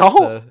 You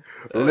don't?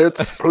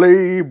 Let's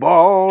play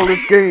ball,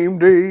 it's game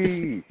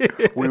day.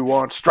 We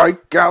want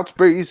strikeouts,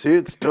 base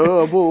hits,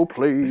 double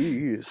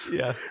plays.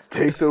 Yeah.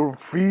 Take the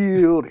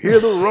field, hear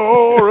the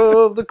roar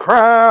of the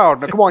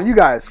crowd. Now, come on, you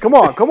guys. Come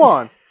on. Come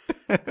on,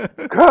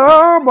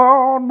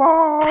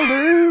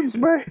 Marlins,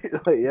 man.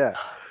 Yeah.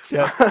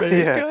 Yeah.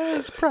 Make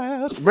us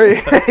proud.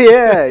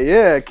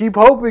 Yeah. Keep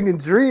hoping and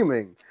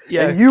dreaming.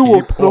 Yeah, and you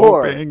will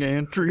soar. Hoping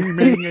and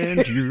dreaming,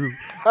 and you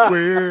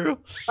will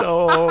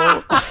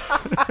soar.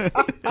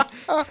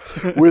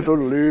 With a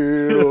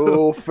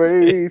little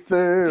faith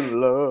and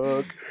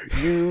luck,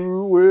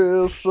 you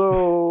will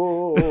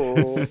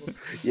soar.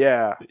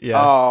 Yeah.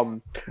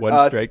 One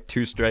strike,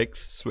 two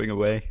strikes, swing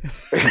away.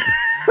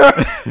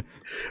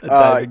 A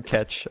diving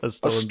catch, a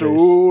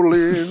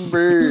stolen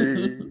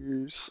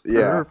base.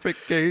 Yeah.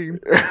 Perfect game.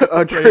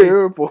 A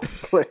triple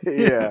play.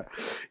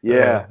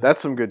 Yeah. That's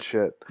some good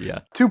shit. Yeah.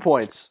 2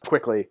 points,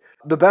 quickly.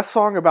 The best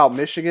song about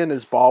Michigan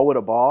is Ball with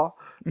a Ball.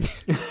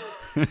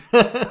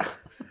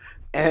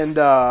 And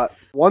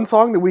one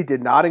song that we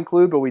did not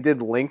include, but we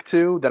did link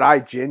to, that I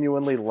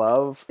genuinely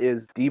love,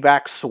 is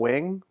D-Back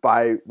Swing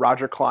by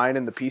Roger Klein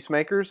and the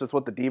Peacemakers. It's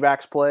what the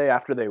D-Backs play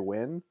after they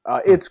win.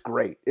 It's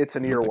great. It's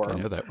an earworm.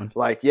 I know that one.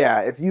 Like,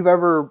 yeah, if you've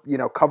ever,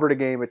 covered a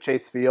game at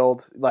Chase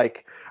Field,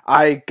 like,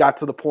 I got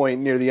to the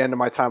point near the end of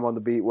my time on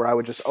the beat where I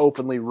would just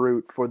openly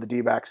root for the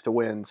D-Backs to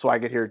win so I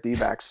could hear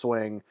D-Backs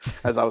swing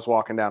as I was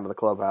walking down to the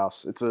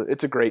clubhouse.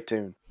 It's a great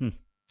tune.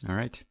 All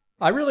right.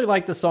 I really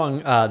like the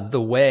song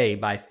The Way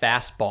by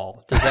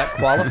Fastball. Does that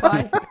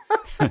qualify?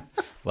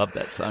 Love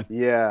that song.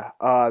 Yeah.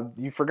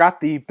 You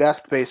forgot the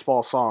best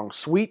baseball song,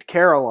 Sweet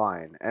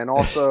Caroline, and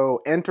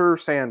also Enter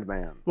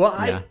Sandman. Well,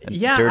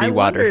 Dirty I Water.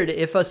 wondered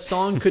if a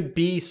song could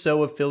be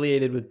so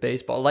affiliated with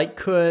baseball. When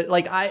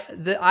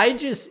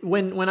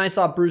I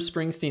saw Bruce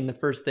Springsteen, the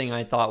first thing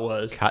I thought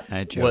was Cotton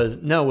Eye Joe. was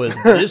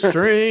this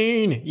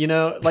train.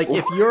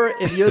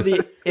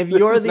 If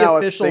you're the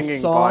official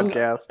song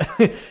podcast.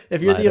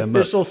 if you're Light the 'em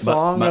official up,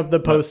 song of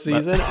the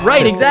postseason, mup.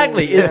 right?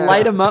 Exactly. Is Yeah.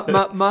 Light 'em up,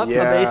 mup, mup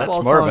Yeah. a baseball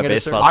That's more song? of a at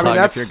baseball certain-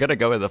 song if you're going to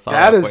go with a Fall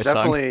That Out is Boy song.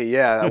 definitely,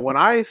 yeah. When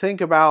I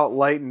think about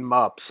Lighten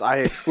Mups, I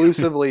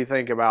exclusively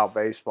think about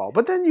baseball.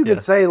 But then you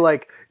could say,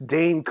 like,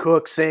 Dane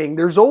Cook saying,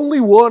 "There's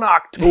only one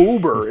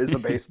October" is a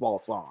baseball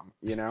song,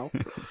 Yeah.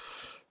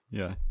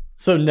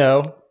 So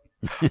no.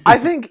 I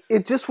think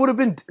it just would have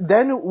been,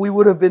 then we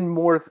would have been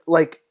more,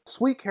 like,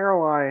 Sweet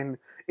Caroline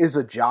is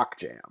a jock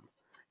jam,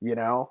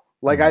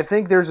 I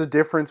think there's a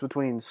difference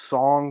between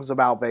songs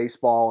about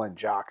baseball and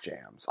jock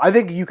jams. I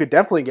think you could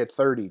definitely get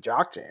 30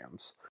 jock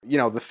jams.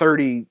 The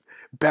 30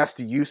 best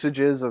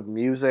usages of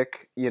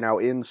music,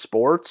 in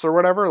sports or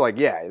whatever. Like,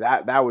 yeah,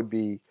 that would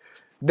be,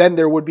 then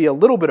there would be a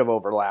little bit of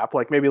overlap.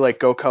 Like maybe like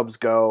Go Cubs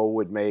Go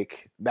would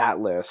make that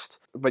list.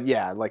 But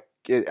yeah,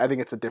 I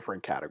think it's a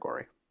different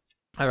category.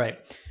 All right.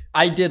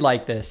 I did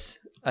like this.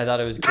 I thought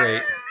it was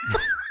great.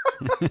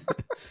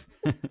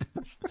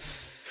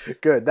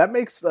 Good. That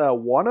makes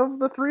one of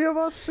the three of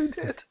us who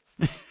did.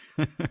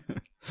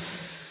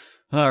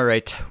 All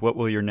right. What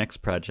will your next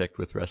project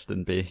with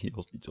Rustin be?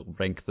 You'll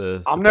rank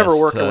the I'm never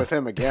best, working with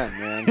him again,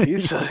 man.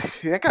 He's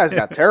that guy's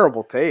got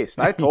terrible taste.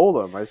 I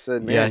told him. I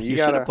said, man, Yeah, you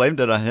should have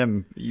blamed it on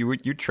him.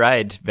 You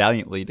tried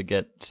valiantly to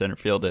get center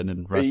field in,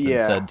 and Rustin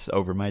said,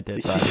 "Over my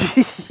dead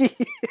body."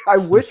 I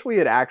wish we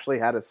had actually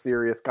had a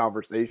serious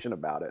conversation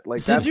about it.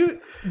 Like, Did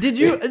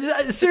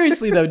you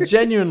seriously though,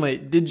 genuinely,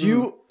 did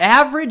you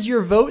average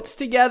your votes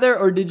together,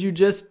 or did you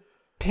just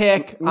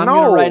pick, I'm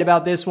going to write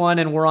about this one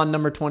and we're on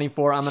number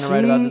 24, I'm going to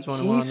write about this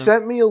one and we're on He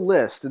sent me a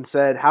list and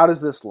said, how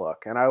does this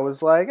look? And I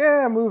was like,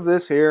 move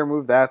this here,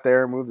 move that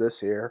there, move this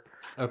here.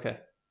 Okay.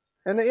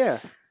 And yeah.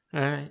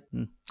 All right.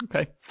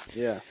 Okay.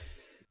 Yeah.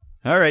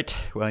 All right.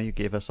 Well, you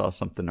gave us all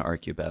something to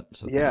argue about,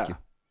 so thank you.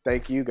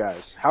 Thank you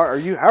guys. How are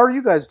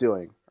you guys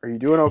doing? Are you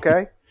doing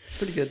okay?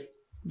 Pretty good.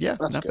 Yeah,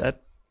 That's not good. bad.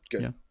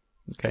 Good. Yeah.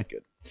 Okay.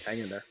 Good. Hang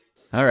in there.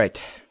 All right.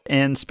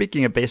 And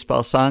speaking of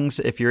baseball songs,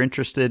 if you're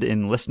interested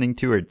in listening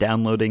to or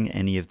downloading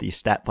any of the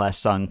Stat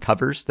Blast song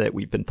covers that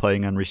we've been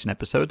playing on recent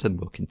episodes and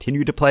will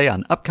continue to play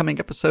on upcoming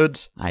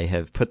episodes, I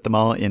have put them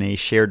all in a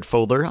shared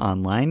folder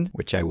online,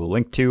 which I will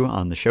link to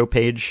on the show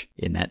page.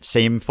 In that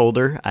same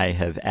folder, I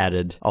have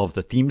added all of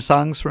the theme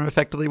songs from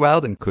Effectively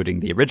Wild, including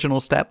the original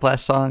Stat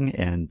Blast song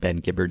and Ben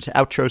Gibbard's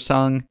outro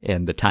song,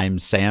 and the time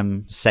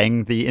Sam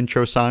sang the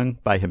intro song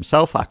by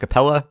himself a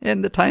cappella,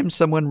 and the time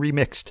someone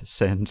remixed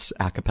Sam's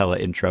a cappella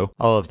intro.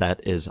 All of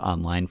that is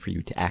online for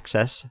you to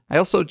access. I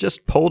also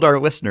just polled our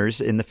listeners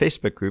in the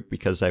Facebook group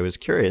because I was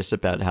curious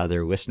about how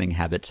their listening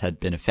habits had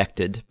been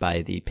affected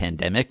by the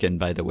pandemic and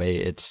by the way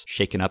it's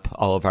shaken up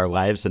all of our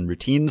lives and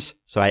routines.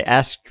 So I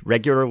asked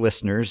regular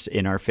listeners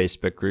in our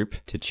Facebook group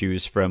to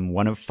choose from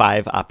one of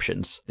 5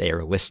 options. They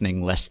are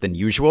listening less than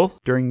usual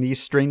during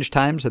these strange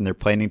times and they're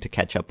planning to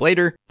catch up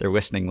later. They're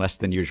listening less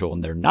than usual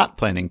and they're not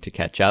planning to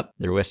catch up.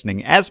 They're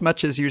listening as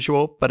much as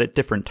usual, but at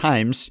different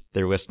times.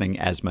 They're listening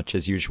as much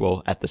as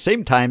usual at the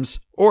same time times,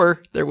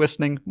 or they're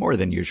listening more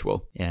than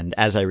usual. And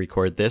as I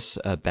record this,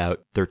 about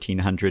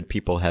 1,300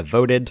 people have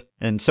voted.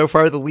 And so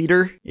far, the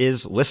leader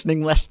is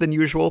listening less than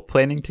usual,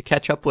 planning to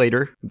catch up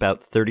later.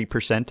 About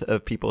 30%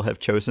 of people have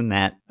chosen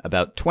that.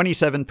 About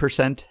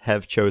 27%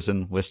 have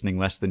chosen listening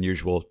less than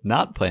usual,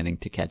 not planning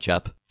to catch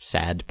up.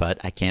 Sad, but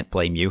I can't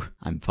blame you.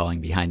 I'm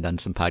falling behind on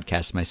some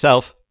podcasts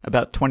myself.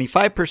 About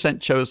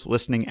 25% chose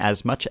listening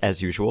as much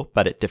as usual,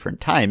 but at different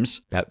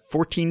times. About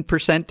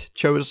 14%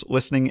 chose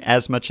listening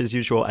as much as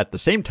usual at the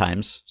same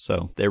times,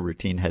 so their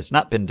routine has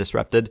not been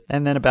disrupted.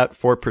 And then about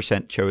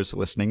 4% chose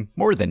listening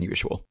more than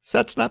usual. So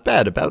that's not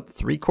bad. About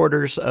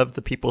 3/4 of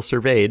the people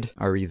surveyed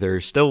are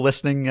either still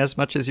listening as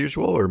much as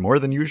usual or more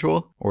than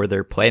usual, or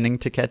they're planning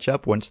to catch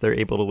up once they're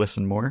able to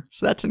listen more.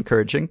 So that's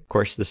encouraging. Of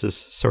course, this is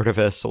sort of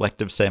a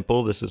selective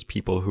sample. This is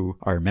people who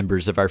are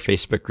members of our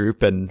Facebook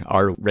group and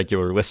are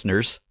regular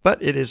listeners.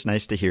 But it is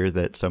nice to hear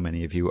that so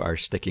many of you are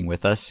sticking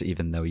with us,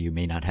 even though you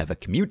may not have a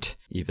commute,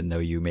 even though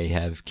you may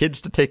have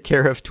kids to take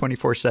care of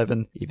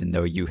 24/7, even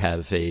though you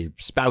have a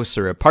spouse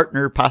or a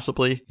partner,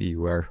 possibly.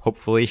 You are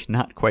hopefully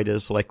not quite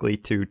as likely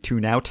to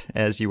tune out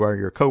as you are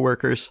your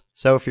coworkers.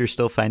 So if you're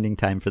still finding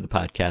time for the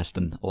podcast,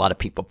 and a lot of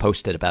people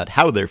posted about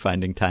how they're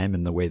finding time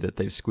and the way that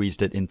they've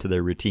squeezed it into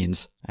their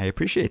routines, I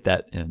appreciate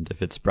that. And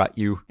if it's brought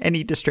you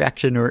any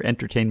distraction or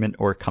entertainment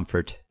or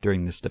comfort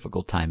during this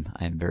difficult time,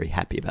 I am very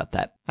happy about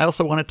that. I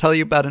also want to tell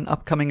you about an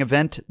upcoming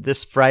event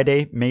this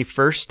Friday, May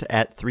 1st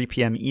at 3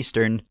 p.m.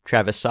 Eastern.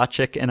 Travis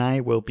Sawchik and I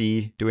will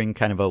be doing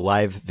kind of a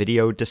live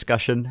video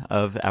discussion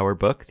of our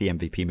book, The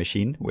MVP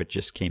Machine, which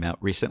just came out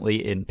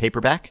recently in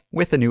paperback,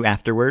 with a new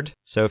afterword.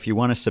 So if you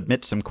want to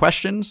submit some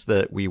questions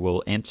that we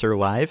will answer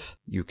live,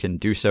 you can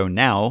do so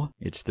now.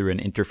 It's through an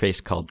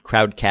interface called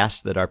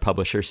Crowdcast that our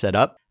publisher set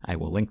up. I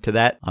will link to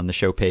that on the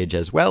show page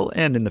as well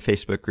and in the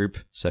Facebook group.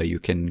 So you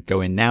can go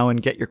in now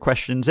and get your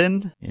questions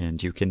in,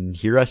 and you can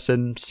hear us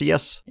and see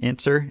us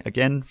answer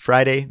again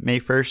Friday, May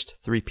 1st,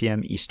 3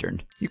 p.m.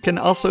 Eastern. You can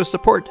also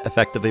support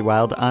Effectively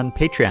Wild on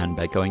Patreon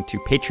by going to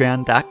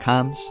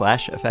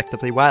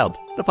patreon.com/effectivelywild.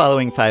 The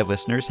following 5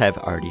 listeners have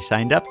already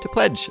signed up to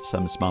pledge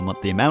some small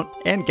monthly amount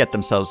and get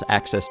themselves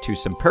access to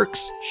some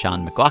perks: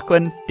 Sean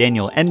McLaughlin,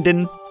 Daniel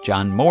Endon,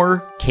 John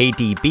Moore,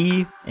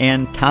 KDB,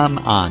 and Tom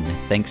On.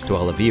 Thanks to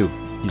all of you.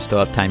 You still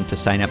have time to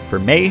sign up for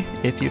May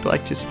if you'd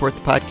like to support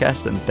the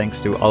podcast, and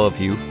thanks to all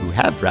of you who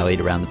have rallied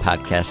around the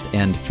podcast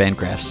and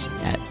Fangraphs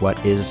at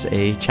what is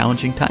a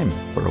challenging time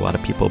for a lot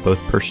of people,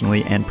 both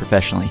personally and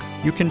professionally.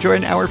 You can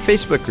join our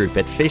Facebook group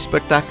at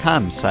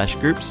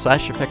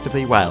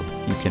facebook.com/groups/effectivelywild.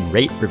 You can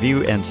rate,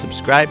 review, and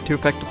subscribe to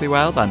Effectively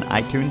Wild on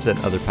iTunes and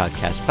other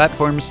podcast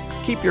platforms.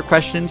 Keep your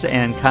questions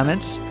and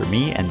comments for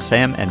me and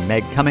Sam and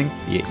Meg coming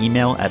via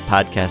email at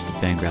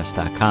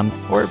podcast@fangraphs.com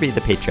or via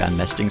the Patreon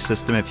messaging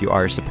system if you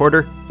are a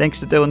supporter. Thanks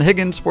to Dylan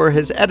Higgins for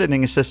his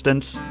editing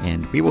assistance,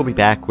 and we will be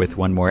back with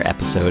one more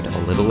episode a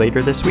little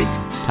later this week.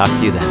 Talk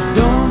to you then.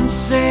 Don't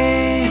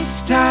say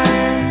it's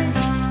tired.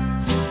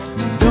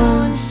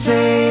 Don't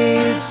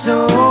say it's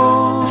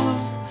old.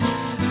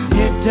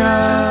 It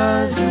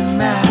doesn't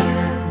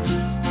matter.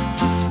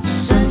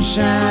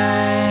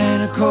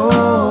 Sunshine or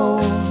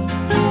cold.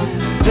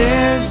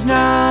 There's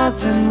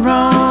nothing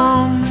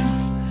wrong.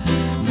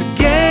 The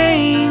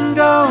game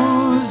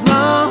goes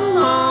long.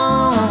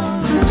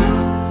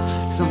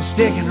 'Cause I'm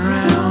sticking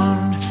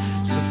around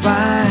to the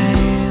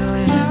fine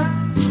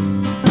linen.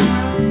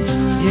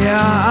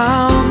 Yeah,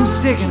 I'm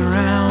sticking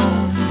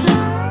around to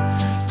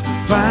the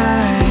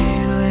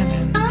fine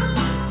linen.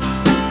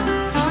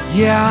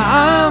 Yeah,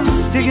 I'm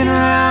sticking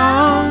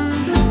around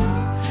to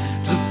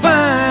the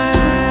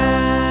fine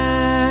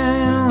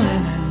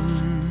linen.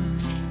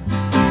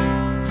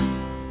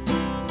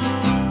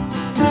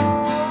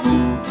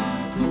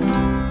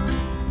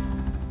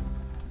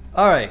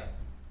 All right.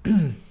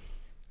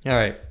 All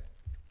right.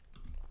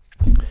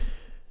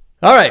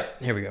 All right.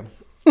 Here we go.